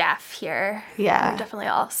staff here. Yeah. We're definitely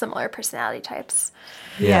all similar personality types.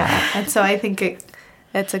 Yeah. And so I think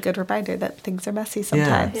it's a good reminder that things are messy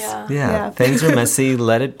sometimes. Yeah. Things are messy.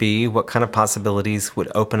 Let it be. What kind of possibilities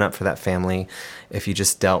would open up for that family if you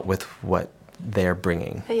just dealt with what they're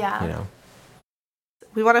bringing? Yeah.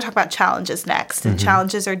 We want to talk about challenges next. And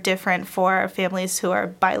challenges are different for families who are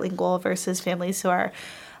bilingual versus families who are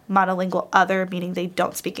monolingual other, meaning they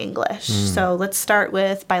don't speak English. So let's start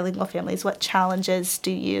with bilingual families. What challenges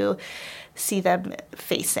do you see them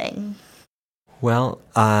facing? Well,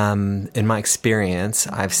 in my experience,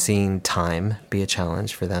 I've seen time be a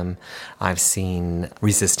challenge for them. I've seen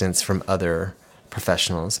resistance from other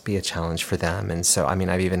professionals be a challenge for them. And so,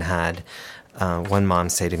 I've even had one mom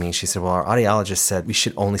say to me, she said, well, our audiologist said we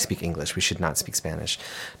should only speak English. We should not speak Spanish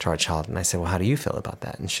to our child. And I said, well, how do you feel about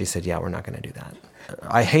that? And she said, yeah, we're not going to do that.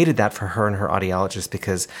 I hated that for her and her audiologist,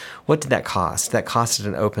 because what did that cost? That costed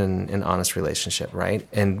an open and honest relationship, right?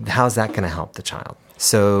 And how's that going to help the child?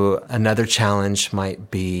 So another challenge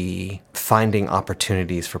might be finding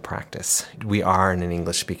opportunities for practice. We are in an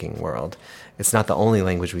English-speaking world. It's not the only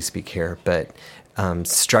language we speak here, but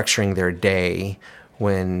structuring their day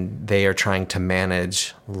when they are trying to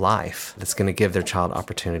manage life, that's going to give their child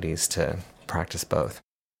opportunities to practice both.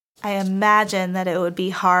 I imagine that it would be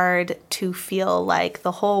hard to feel like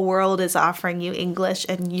the whole world is offering you English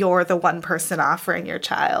and you're the one person offering your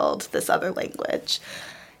child this other language.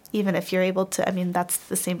 Even if you're able to, that's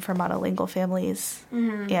the same for monolingual families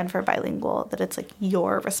and for bilingual, that it's like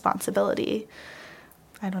your responsibility.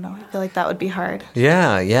 I don't know. I feel like that would be hard.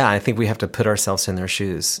 Yeah. I think we have to put ourselves in their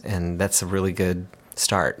shoes, and that's a really good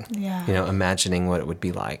start. Yeah. Imagining what it would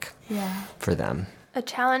be like for them. A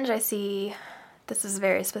challenge I see, this is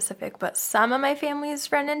very specific, but some of my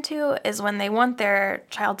families run into is when they want their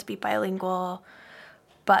child to be bilingual,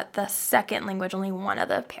 but the second language, only one of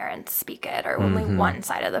the parents speak it, or only one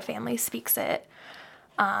side of the family speaks it.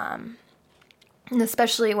 And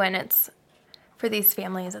especially when it's, for these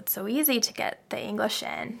families, it's so easy to get the English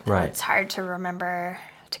in. Right. It's hard to remember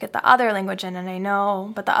to get the other language in, and I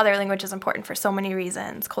know, but the other language is important for so many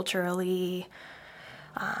reasons, culturally,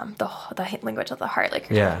 the language of the heart, like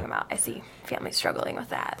you're talking about. I see families struggling with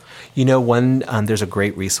that. There's a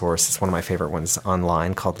great resource. It's one of my favorite ones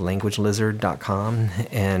online called languagelizard.com.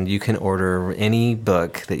 And you can order any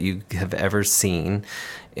book that you have ever seen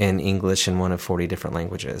in English in one of 40 different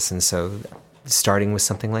languages. And so starting with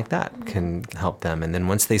something like that can help them. And then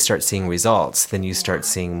once they start seeing results, then you start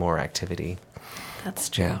seeing more activity. That's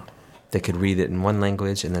true. Yeah. They could read it in one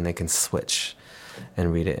language and then they can switch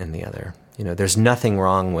and read it in the other. There's nothing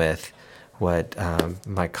wrong with what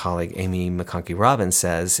my colleague Amy McConkey Robbins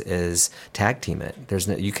says is tag team it.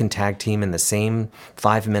 You can tag team in the same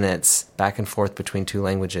 5 minutes back and forth between two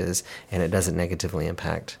languages, and it doesn't negatively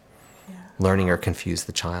impact learning or confuse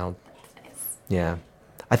the child. Nice. Yeah.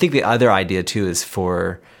 I think the other idea, too, is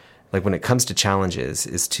for, like, when it comes to challenges,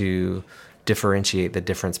 is to differentiate the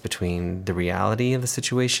difference between the reality of the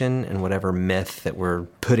situation and whatever myth that we're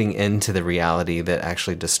putting into the reality that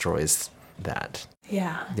actually destroys that.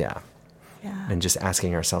 Yeah. Yeah. And just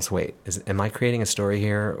asking ourselves, wait, am I creating a story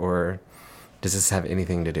here, or does this have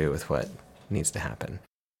anything to do with what needs to happen?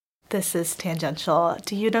 This is tangential.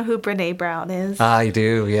 Do you know who Brené Brown is? I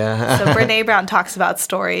do, yeah. So Brené Brown talks about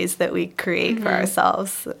stories that we create for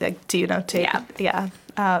ourselves. Like, do you know? Yeah.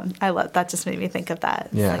 I love that. Just made me think of that.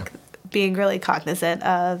 Yeah. Like being really cognizant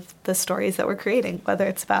of the stories that we're creating, whether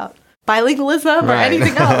it's about bilingualism or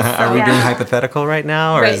anything else. Are we being hypothetical right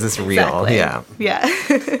now, or is this real? Exactly. Yeah.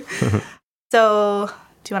 So,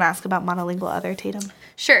 do you want to ask about monolingual other, Tatum?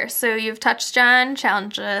 Sure. So you've touched on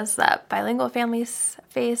challenges that bilingual families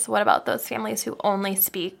face. What about those families who only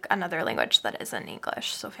speak another language that isn't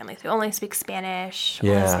English? So families who only speak Spanish,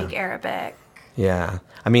 only speak Arabic. Yeah.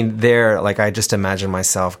 I mean, I just imagine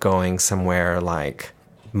myself going somewhere like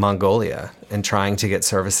Mongolia and trying to get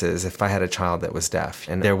services if I had a child that was deaf.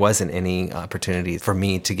 And there wasn't any opportunity for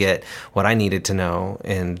me to get what I needed to know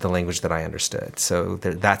in the language that I understood. So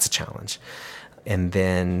that's a challenge. And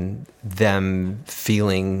then them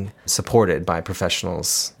feeling supported by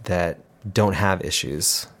professionals that don't have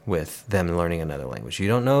issues with them learning another language. You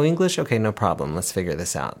don't know English? Okay, no problem. Let's figure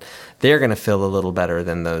this out. They're going to feel a little better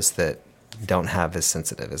than those that don't have as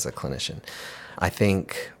sensitive as a clinician. I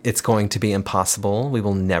think it's going to be impossible. We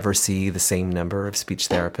will never see the same number of speech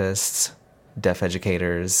therapists, deaf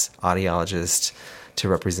educators, audiologists to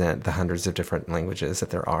represent the hundreds of different languages that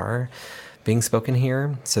there are being spoken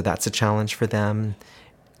here. So that's a challenge for them.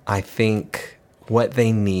 I think what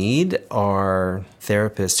they need are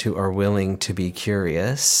therapists who are willing to be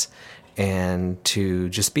curious and to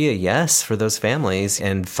just be a yes for those families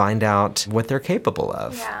and find out what they're capable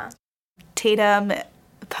of. Yeah. Tatum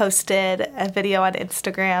posted a video on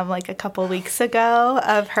Instagram like a couple weeks ago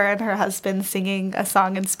of her and her husband singing a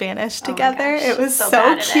song in Spanish together. Gosh, it was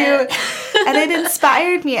so cute. And it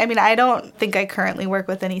inspired me. I mean, I don't think I currently work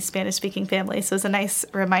with any Spanish-speaking families, so it was a nice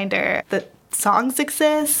reminder that songs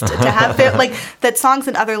exist, to have that songs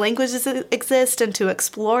in other languages exist, and to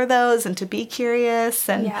explore those and to be curious.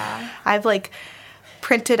 And I've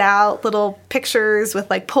printed out little pictures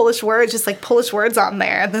with Polish words, just Polish words on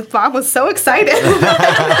there. And the mom was so excited.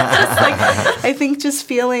 I think just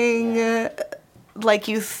feeling like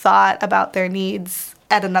you thought about their needs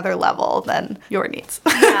at another level than your needs.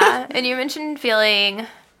 Yeah. And you mentioned feeling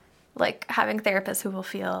like having therapists who will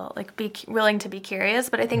feel be willing to be curious,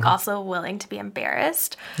 but I think also willing to be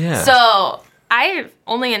embarrassed. Yeah. So I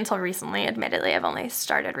only until recently, admittedly, I've only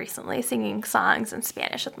started recently singing songs in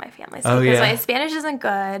Spanish with my family. Because my Spanish isn't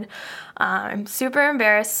good. I'm super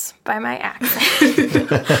embarrassed by my accent.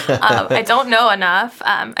 I don't know enough.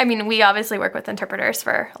 I mean, we obviously work with interpreters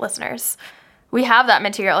for listeners. We have that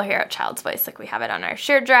material here at Child's Voice. We have it on our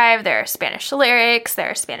shared drive. There are Spanish lyrics. There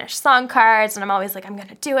are Spanish song cards. And I'm always I'm going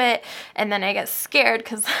to do it. And then I get scared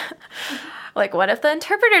because... what if the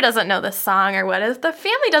interpreter doesn't know this song, or what if the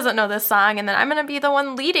family doesn't know this song, and then I'm going to be the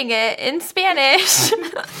one leading it in Spanish?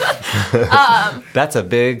 That's a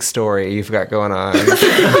big story you've got going on.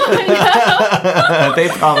 They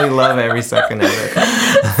probably love every second of it.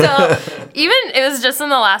 So even it was just in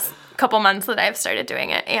the last couple months that I've started doing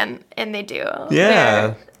it, and they do.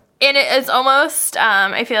 Yeah. And it's almost,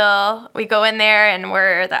 I feel we go in there and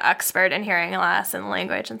we're the expert in hearing loss and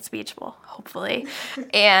language and speech, well, hopefully.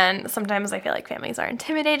 And sometimes I feel like families are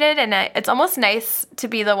intimidated, and it's almost nice to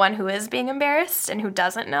be the one who is being embarrassed and who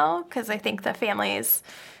doesn't know, because I think the families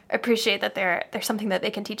appreciate that there's something that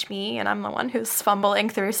they can teach me, and I'm the one who's fumbling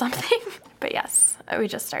through something. But yes, we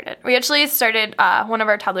just started. We actually started, one of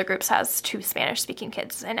our toddler groups has 2 Spanish-speaking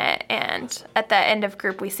kids in it, and at the end of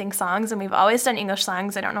group we sing songs, and we've always done English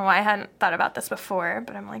songs. I don't know why I hadn't thought about this before,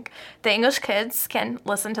 but I'm the English kids can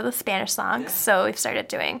listen to the Spanish songs, so we've started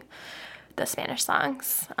doing the Spanish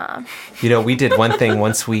songs. We did one thing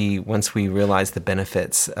once we realized the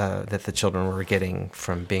benefits that the children were getting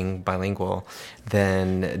from being bilingual.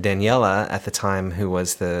 Then Daniela, at the time, who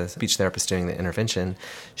was the speech therapist doing the intervention,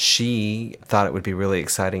 she thought it would be really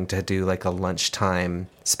exciting to do like a lunchtime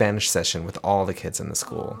Spanish session with all the kids in the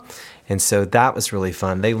school. And so that was really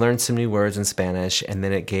fun. They learned some new words in Spanish, and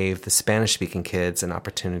then it gave the Spanish-speaking kids an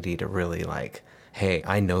opportunity to really like, hey,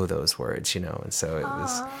 I know those words, and so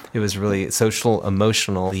it was really social,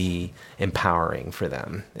 emotionally empowering for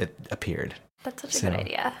them. It appeared. That's such a good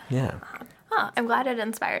idea. Yeah. I'm glad it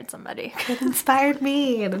inspired somebody. It inspired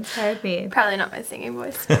me. Probably not my singing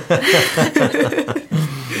voice.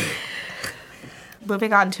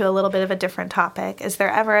 Moving on to a little bit of a different topic, is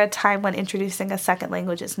there ever a time when introducing a second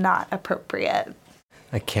language is not appropriate?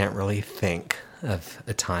 I can't really think of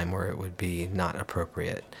a time where it would be not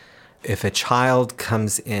appropriate. If a child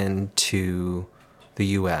comes into the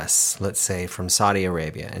U.S., let's say from Saudi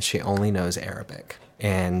Arabia, and she only knows Arabic,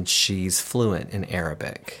 and she's fluent in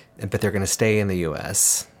Arabic, but they're going to stay in the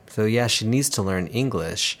U.S., so yeah, she needs to learn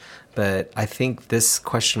English, but I think this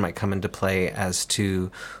question might come into play as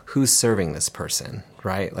to who's serving this person,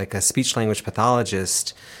 right? Like a speech language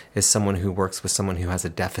pathologist is someone who works with someone who has a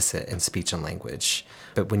deficit in speech and language.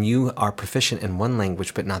 But when you are proficient in one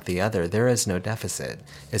language but not the other, there is no deficit.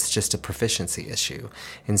 It's just a proficiency issue.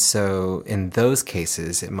 And so in those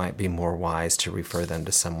cases, it might be more wise to refer them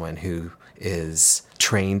to someone who is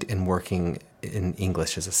trained in working in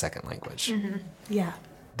English as a second language. Mm-hmm. Yeah.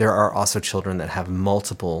 There are also children that have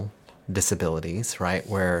multiple disabilities, right,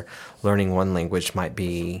 where learning one language might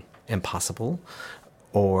be impossible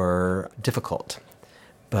or difficult.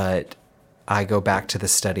 But I go back to the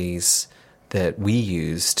studies that we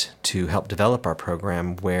used to help develop our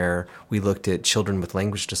program, where we looked at children with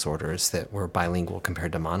language disorders that were bilingual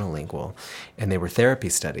compared to monolingual, and they were therapy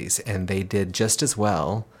studies, and they did just as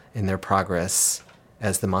well in their progress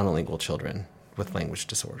as the monolingual children with language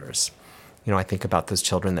disorders. I think about those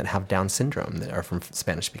children that have Down syndrome that are from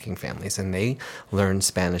Spanish-speaking families, and they learn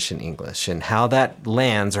Spanish and English. And how that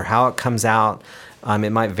lands or how it comes out, it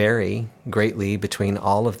might vary greatly between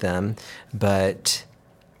all of them, but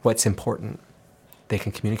what's important, they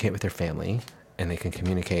can communicate with their family, and they can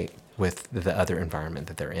communicate with the other environment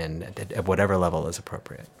that they're in at whatever level is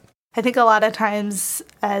appropriate. I think a lot of times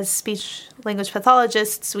as speech language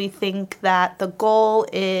pathologists, we think that the goal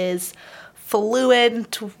is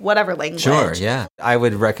fluent, whatever language. Sure, yeah. I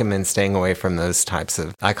would recommend staying away from those types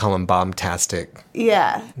of, I call them bombastic,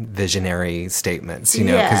 visionary statements,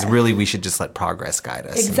 because really we should just let progress guide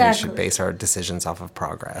us. Exactly. And we should base our decisions off of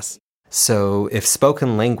progress. So if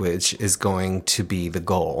spoken language is going to be the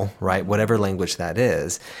goal, right, whatever language that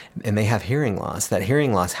is, and they have hearing loss, that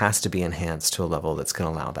hearing loss has to be enhanced to a level that's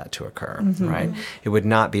going to allow that to occur, right? It would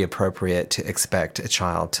not be appropriate to expect a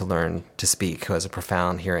child to learn to speak who has a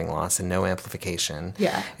profound hearing loss and no amplification.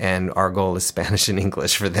 Yeah. And our goal is Spanish and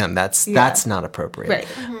English for them. That's not appropriate. Right.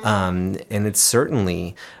 And it's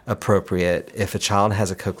certainly appropriate if a child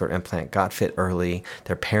has a cochlear implant, got fit early,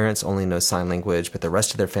 their parents only know sign language, but the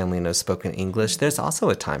rest of their family knows spoken English. There's also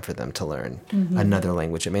a time for them to learn another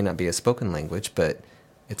language. It may not be a spoken language, but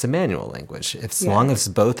it's a manual language. As long as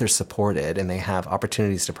both are supported and they have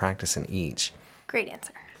opportunities to practice in each. Great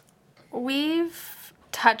answer. We've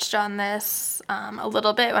touched on this a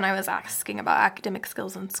little bit when I was asking about academic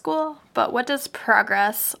skills in school, but what does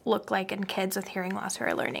progress look like in kids with hearing loss who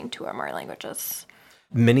are learning 2 or more languages?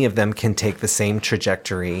 Many of them can take the same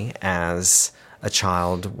trajectory as a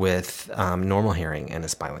child with normal hearing and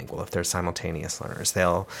is bilingual if they're simultaneous learners.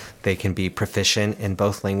 They can be proficient in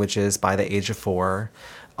both languages by the age of 4.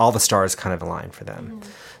 All the stars kind of align for them.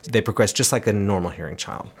 They progress just like a normal hearing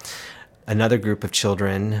child. Another group of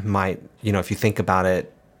children might, if you think about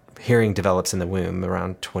it, hearing develops in the womb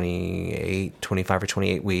around 25 or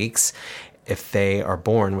 28 weeks. If they are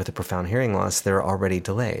born with a profound hearing loss, they're already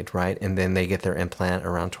delayed, right? And then they get their implant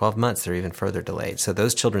around 12 months, they're even further delayed. So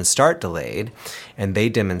those children start delayed, and they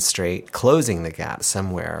demonstrate closing the gap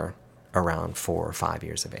somewhere around 4 or 5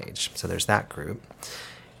 years of age. So there's that group.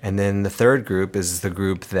 And then the third group is the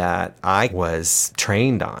group that I was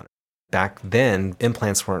trained on. Back then,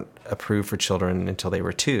 implants weren't approved for children until they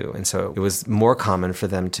were 2. And so it was more common for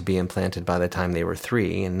them to be implanted by the time they were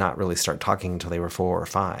 3 and not really start talking until they were 4 or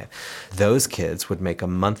 5. Those kids would make a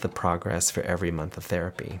month of progress for every month of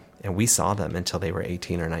therapy. And we saw them until they were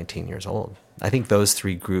 18 or 19 years old. I think those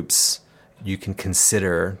 3 groups, you can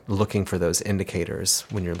consider looking for those indicators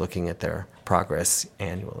when you're looking at their progress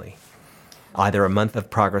annually. either a month of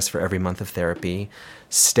progress for every month of therapy,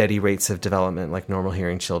 steady rates of development like normal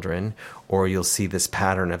hearing children, or you'll see this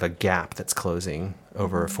pattern of a gap that's closing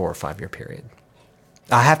over a 4 or 5 year period.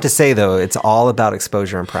 I have to say, though, it's all about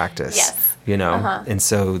exposure and practice. Yes. And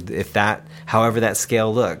so if that, however that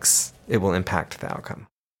scale looks, it will impact the outcome.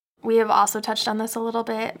 We have also touched on this a little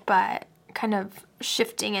bit, but kind of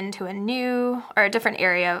shifting into a new or a different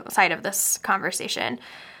area side of this conversation.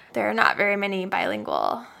 There are not very many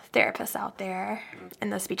bilingual therapists out there in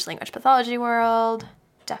the speech-language pathology world,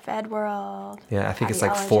 deaf ed world. Yeah, I think it's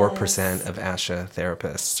like 4% of ASHA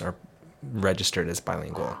therapists are registered as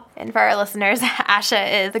bilingual. And for our listeners,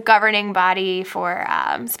 ASHA is the governing body for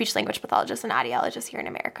speech-language pathologists and audiologists here in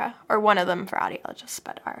America, or one of them for audiologists,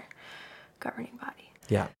 but our governing body.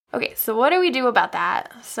 Yeah. Okay, so what do we do about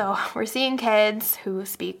that? So we're seeing kids who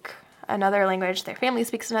speak another language, their family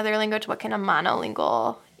speaks another language. What can a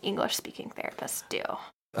monolingual English-speaking therapist do?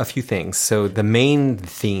 A few things. So the main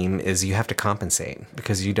theme is you have to compensate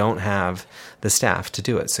because you don't have the staff to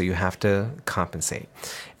do it. So you have to compensate.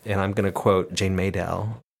 And I'm going to quote Jane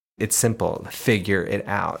Maydell. It's simple. Figure it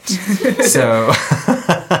out. So,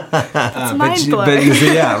 it's mind-blowing.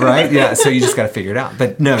 Yeah, right. Yeah. So you just got to figure it out.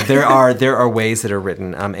 But no, there are ways that are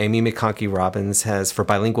written. Amy McConkey Robbins has, for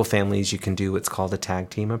bilingual families, you can do what's called a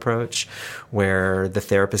tag team approach, where the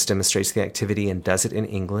therapist demonstrates the activity and does it in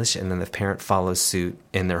English, and then the parent follows suit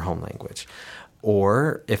in their home language.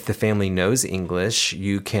 Or if the family knows English,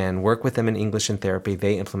 you can work with them in English in therapy.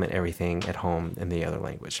 They implement everything at home in the other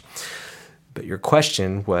language. But your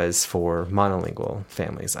question was for monolingual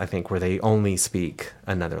families, I think, where they only speak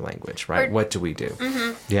another language, right? What do we do?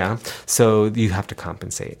 Mm-hmm. Yeah. So you have to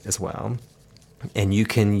compensate as well. And you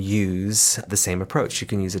can use the same approach. You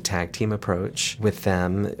can use a tag team approach with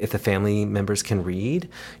them. If the family members can read,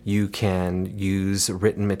 you can use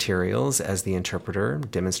written materials as the interpreter,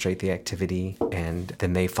 demonstrate the activity, and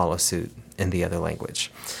then they follow suit in the other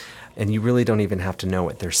language. And you really don't even have to know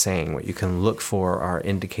what they're saying. What you can look for are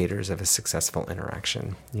indicators of a successful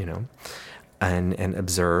interaction, and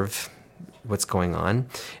observe what's going on,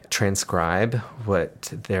 transcribe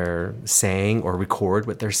what they're saying or record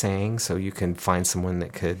what they're saying so you can find someone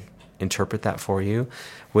that could interpret that for you,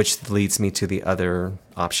 which leads me to the other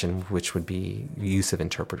option, which would be use of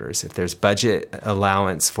interpreters. If there's budget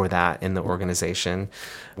allowance for that in the organization,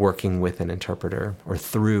 working with an interpreter or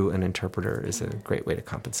through an interpreter is a great way to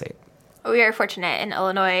compensate. We are fortunate in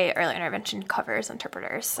Illinois, early intervention covers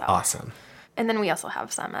interpreters. So. Awesome. And then we also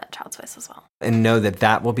have some at Child's Voice as well. And know that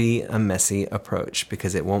that will be a messy approach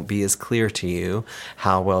because it won't be as clear to you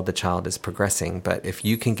how well the child is progressing. But if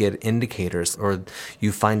you can get indicators or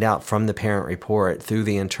you find out from the parent report through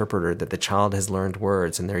the interpreter that the child has learned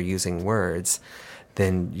words and they're using words,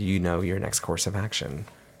 then you know your next course of action.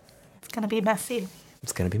 It's going to be messy.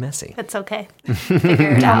 It's going to be messy. It's okay.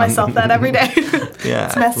 Figure it Tell out. myself that every day. Yeah.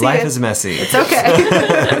 It's messy. Life is messy. It's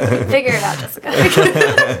okay. Figure it out,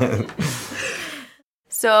 Jessica.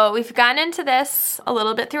 So we've gotten into this a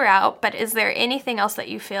little bit throughout, but is there anything else that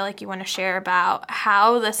you feel like you want to share about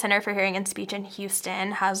how the Center for Hearing and Speech in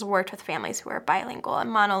Houston has worked with families who are bilingual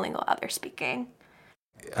and monolingual other speaking?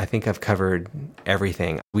 I think I've covered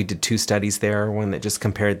everything. We did 2 studies there, one that just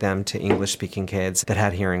compared them to English-speaking kids that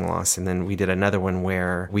had hearing loss, and then we did another one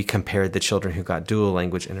where we compared the children who got dual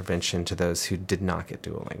language intervention to those who did not get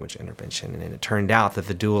dual language intervention. And it turned out that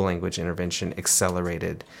the dual language intervention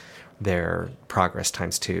accelerated their progress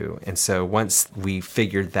 ×2. And so once we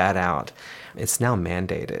figured that out, it's now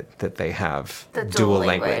mandated that they have the dual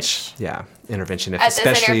language intervention. At the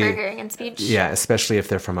Center for Hearing and Speech? Yeah, especially if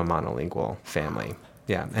they're from a monolingual family.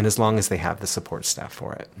 Yeah, and as long as they have the support staff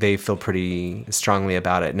for it. They feel pretty strongly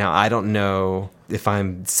about it. Now, I don't know if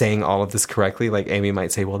I'm saying all of this correctly. Like Amy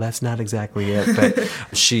might say, well, that's not exactly it.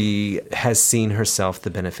 But she has seen herself the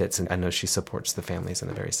benefits, and I know she supports the families in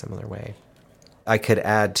a very similar way. I could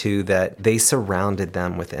add, too, that they surrounded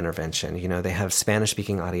them with intervention. They have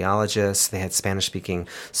Spanish-speaking audiologists. They had Spanish-speaking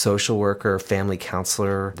social worker, family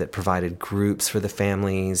counselor that provided groups for the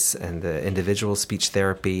families and the individual speech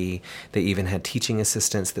therapy. They even had teaching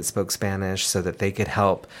assistants that spoke Spanish so that they could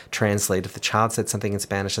help translate. If the child said something in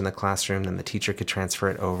Spanish in the classroom, then the teacher could transfer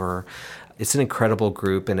it over. It's an incredible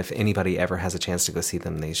group, and if anybody ever has a chance to go see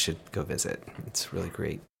them, they should go visit. It's really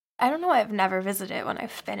great. I don't know. I've never visited when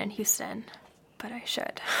I've been in Houston. But I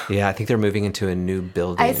should. Yeah, I think they're moving into a new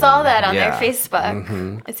building. I saw that on their Facebook.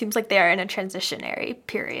 Mm-hmm. It seems like they are in a transitionary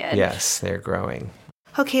period. Yes, they're growing.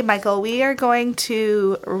 Okay, Michael, we are going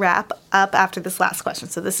to wrap up after this last question.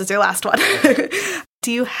 So this is your last one.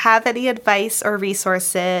 Do you have any advice or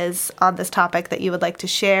resources on this topic that you would like to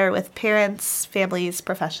share with parents, families,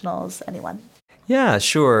 professionals, anyone? Yeah,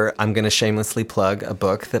 sure. I'm going to shamelessly plug a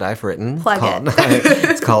book that I've written.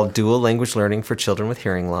 It's called Dual Language Learning for Children with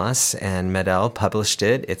Hearing Loss, and Medell published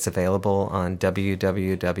it. It's available on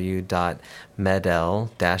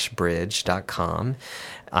www.medell-bridge.com.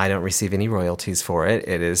 I don't receive any royalties for it.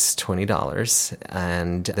 It is $20.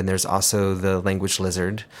 And then there's also the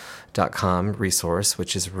languagelizard.com resource,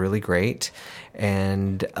 which is really great.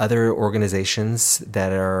 And other organizations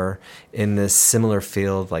that are in this similar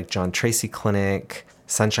field, like John Tracy Clinic,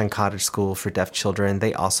 Sunshine Cottage School for Deaf Children,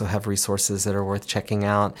 they also have resources that are worth checking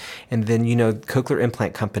out. And then, cochlear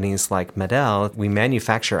implant companies like Medell, we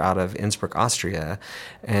manufacture out of Innsbruck, Austria,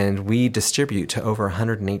 and we distribute to over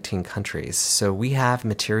 118 countries. So we have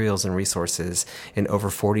materials and resources in over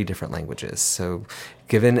 40 different languages. So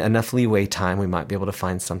given enough leeway time, we might be able to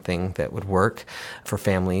find something that would work for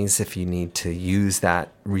families if you need to use that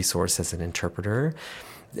resource as an interpreter.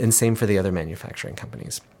 And same for the other manufacturing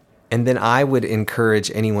companies. And then I would encourage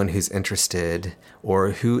anyone who's interested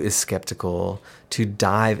or who is skeptical to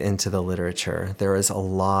dive into the literature. There is a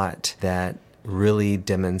lot that really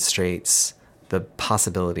demonstrates the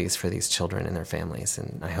possibilities for these children and their families,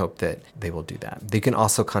 and I hope that they will do that. They can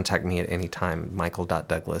also contact me at any time,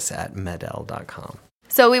 michael.douglas@medell.com.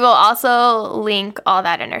 So we will also link all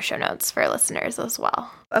that in our show notes for listeners as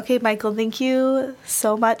well. Okay, Michael, thank you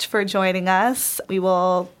so much for joining us. We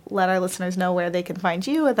will let our listeners know where they can find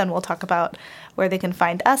you, and then we'll talk about where they can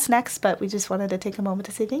find us next. But we just wanted to take a moment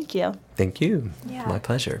to say thank you. Thank you. Yeah. My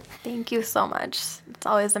pleasure. Thank you so much. It's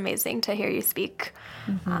always amazing to hear you speak.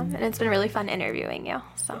 And it's been really fun interviewing you.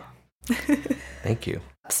 So Thank you.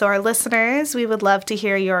 So our listeners, we would love to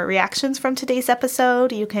hear your reactions from today's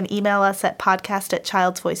episode. You can email us at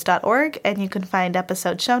podcast@childsvoice.org, and you can find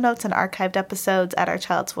episode show notes and archived episodes at our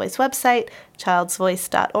Child's Voice website,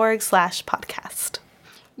 childsvoice.org/podcast.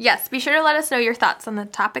 yes, be sure to let us know your thoughts on the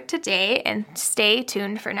topic today and stay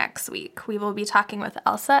tuned for next week. We will be talking with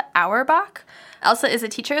Elsa Auerbach. Elsa is a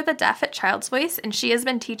teacher of the deaf at Child's Voice, and she has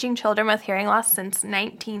been teaching children with hearing loss since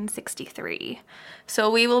 1963. So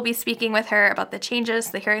we will be speaking with her about the changes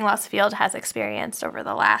the hearing loss field has experienced over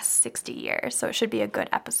the last 60 years. So it should be a good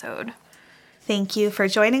episode. Thank you for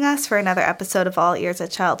joining us for another episode of All Ears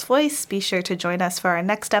at Child's Voice. Be sure to join us for our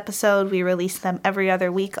next episode. We release them every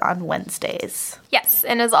other week on Wednesdays. Yes,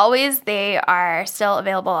 and as always, they are still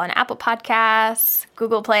available on Apple Podcasts,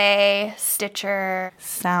 Google Play, Stitcher,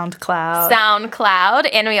 SoundCloud,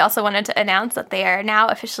 and we also wanted to announce that they are now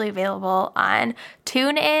officially available on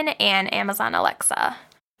TuneIn and Amazon Alexa.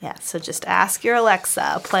 Yeah, so just ask your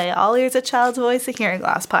Alexa, play All Ears at Child's Voice, a hearing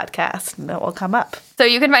loss podcast, and it will come up. So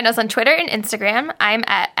you can find us on Twitter and Instagram. I'm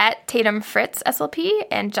at Tatum Fritz SLP,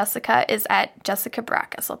 and Jessica is at Jessica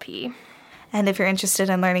Brock SLP. And if you're interested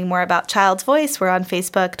in learning more about Child's Voice, we're on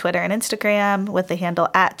Facebook, Twitter, and Instagram with the handle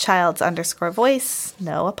 @childs_voice,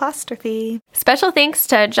 no apostrophe. Special thanks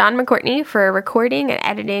to John McCourtney for recording and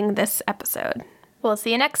editing this episode. We'll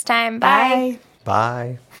see you next time. Bye.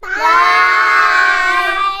 Bye. Bye.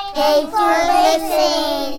 Thanks for listening.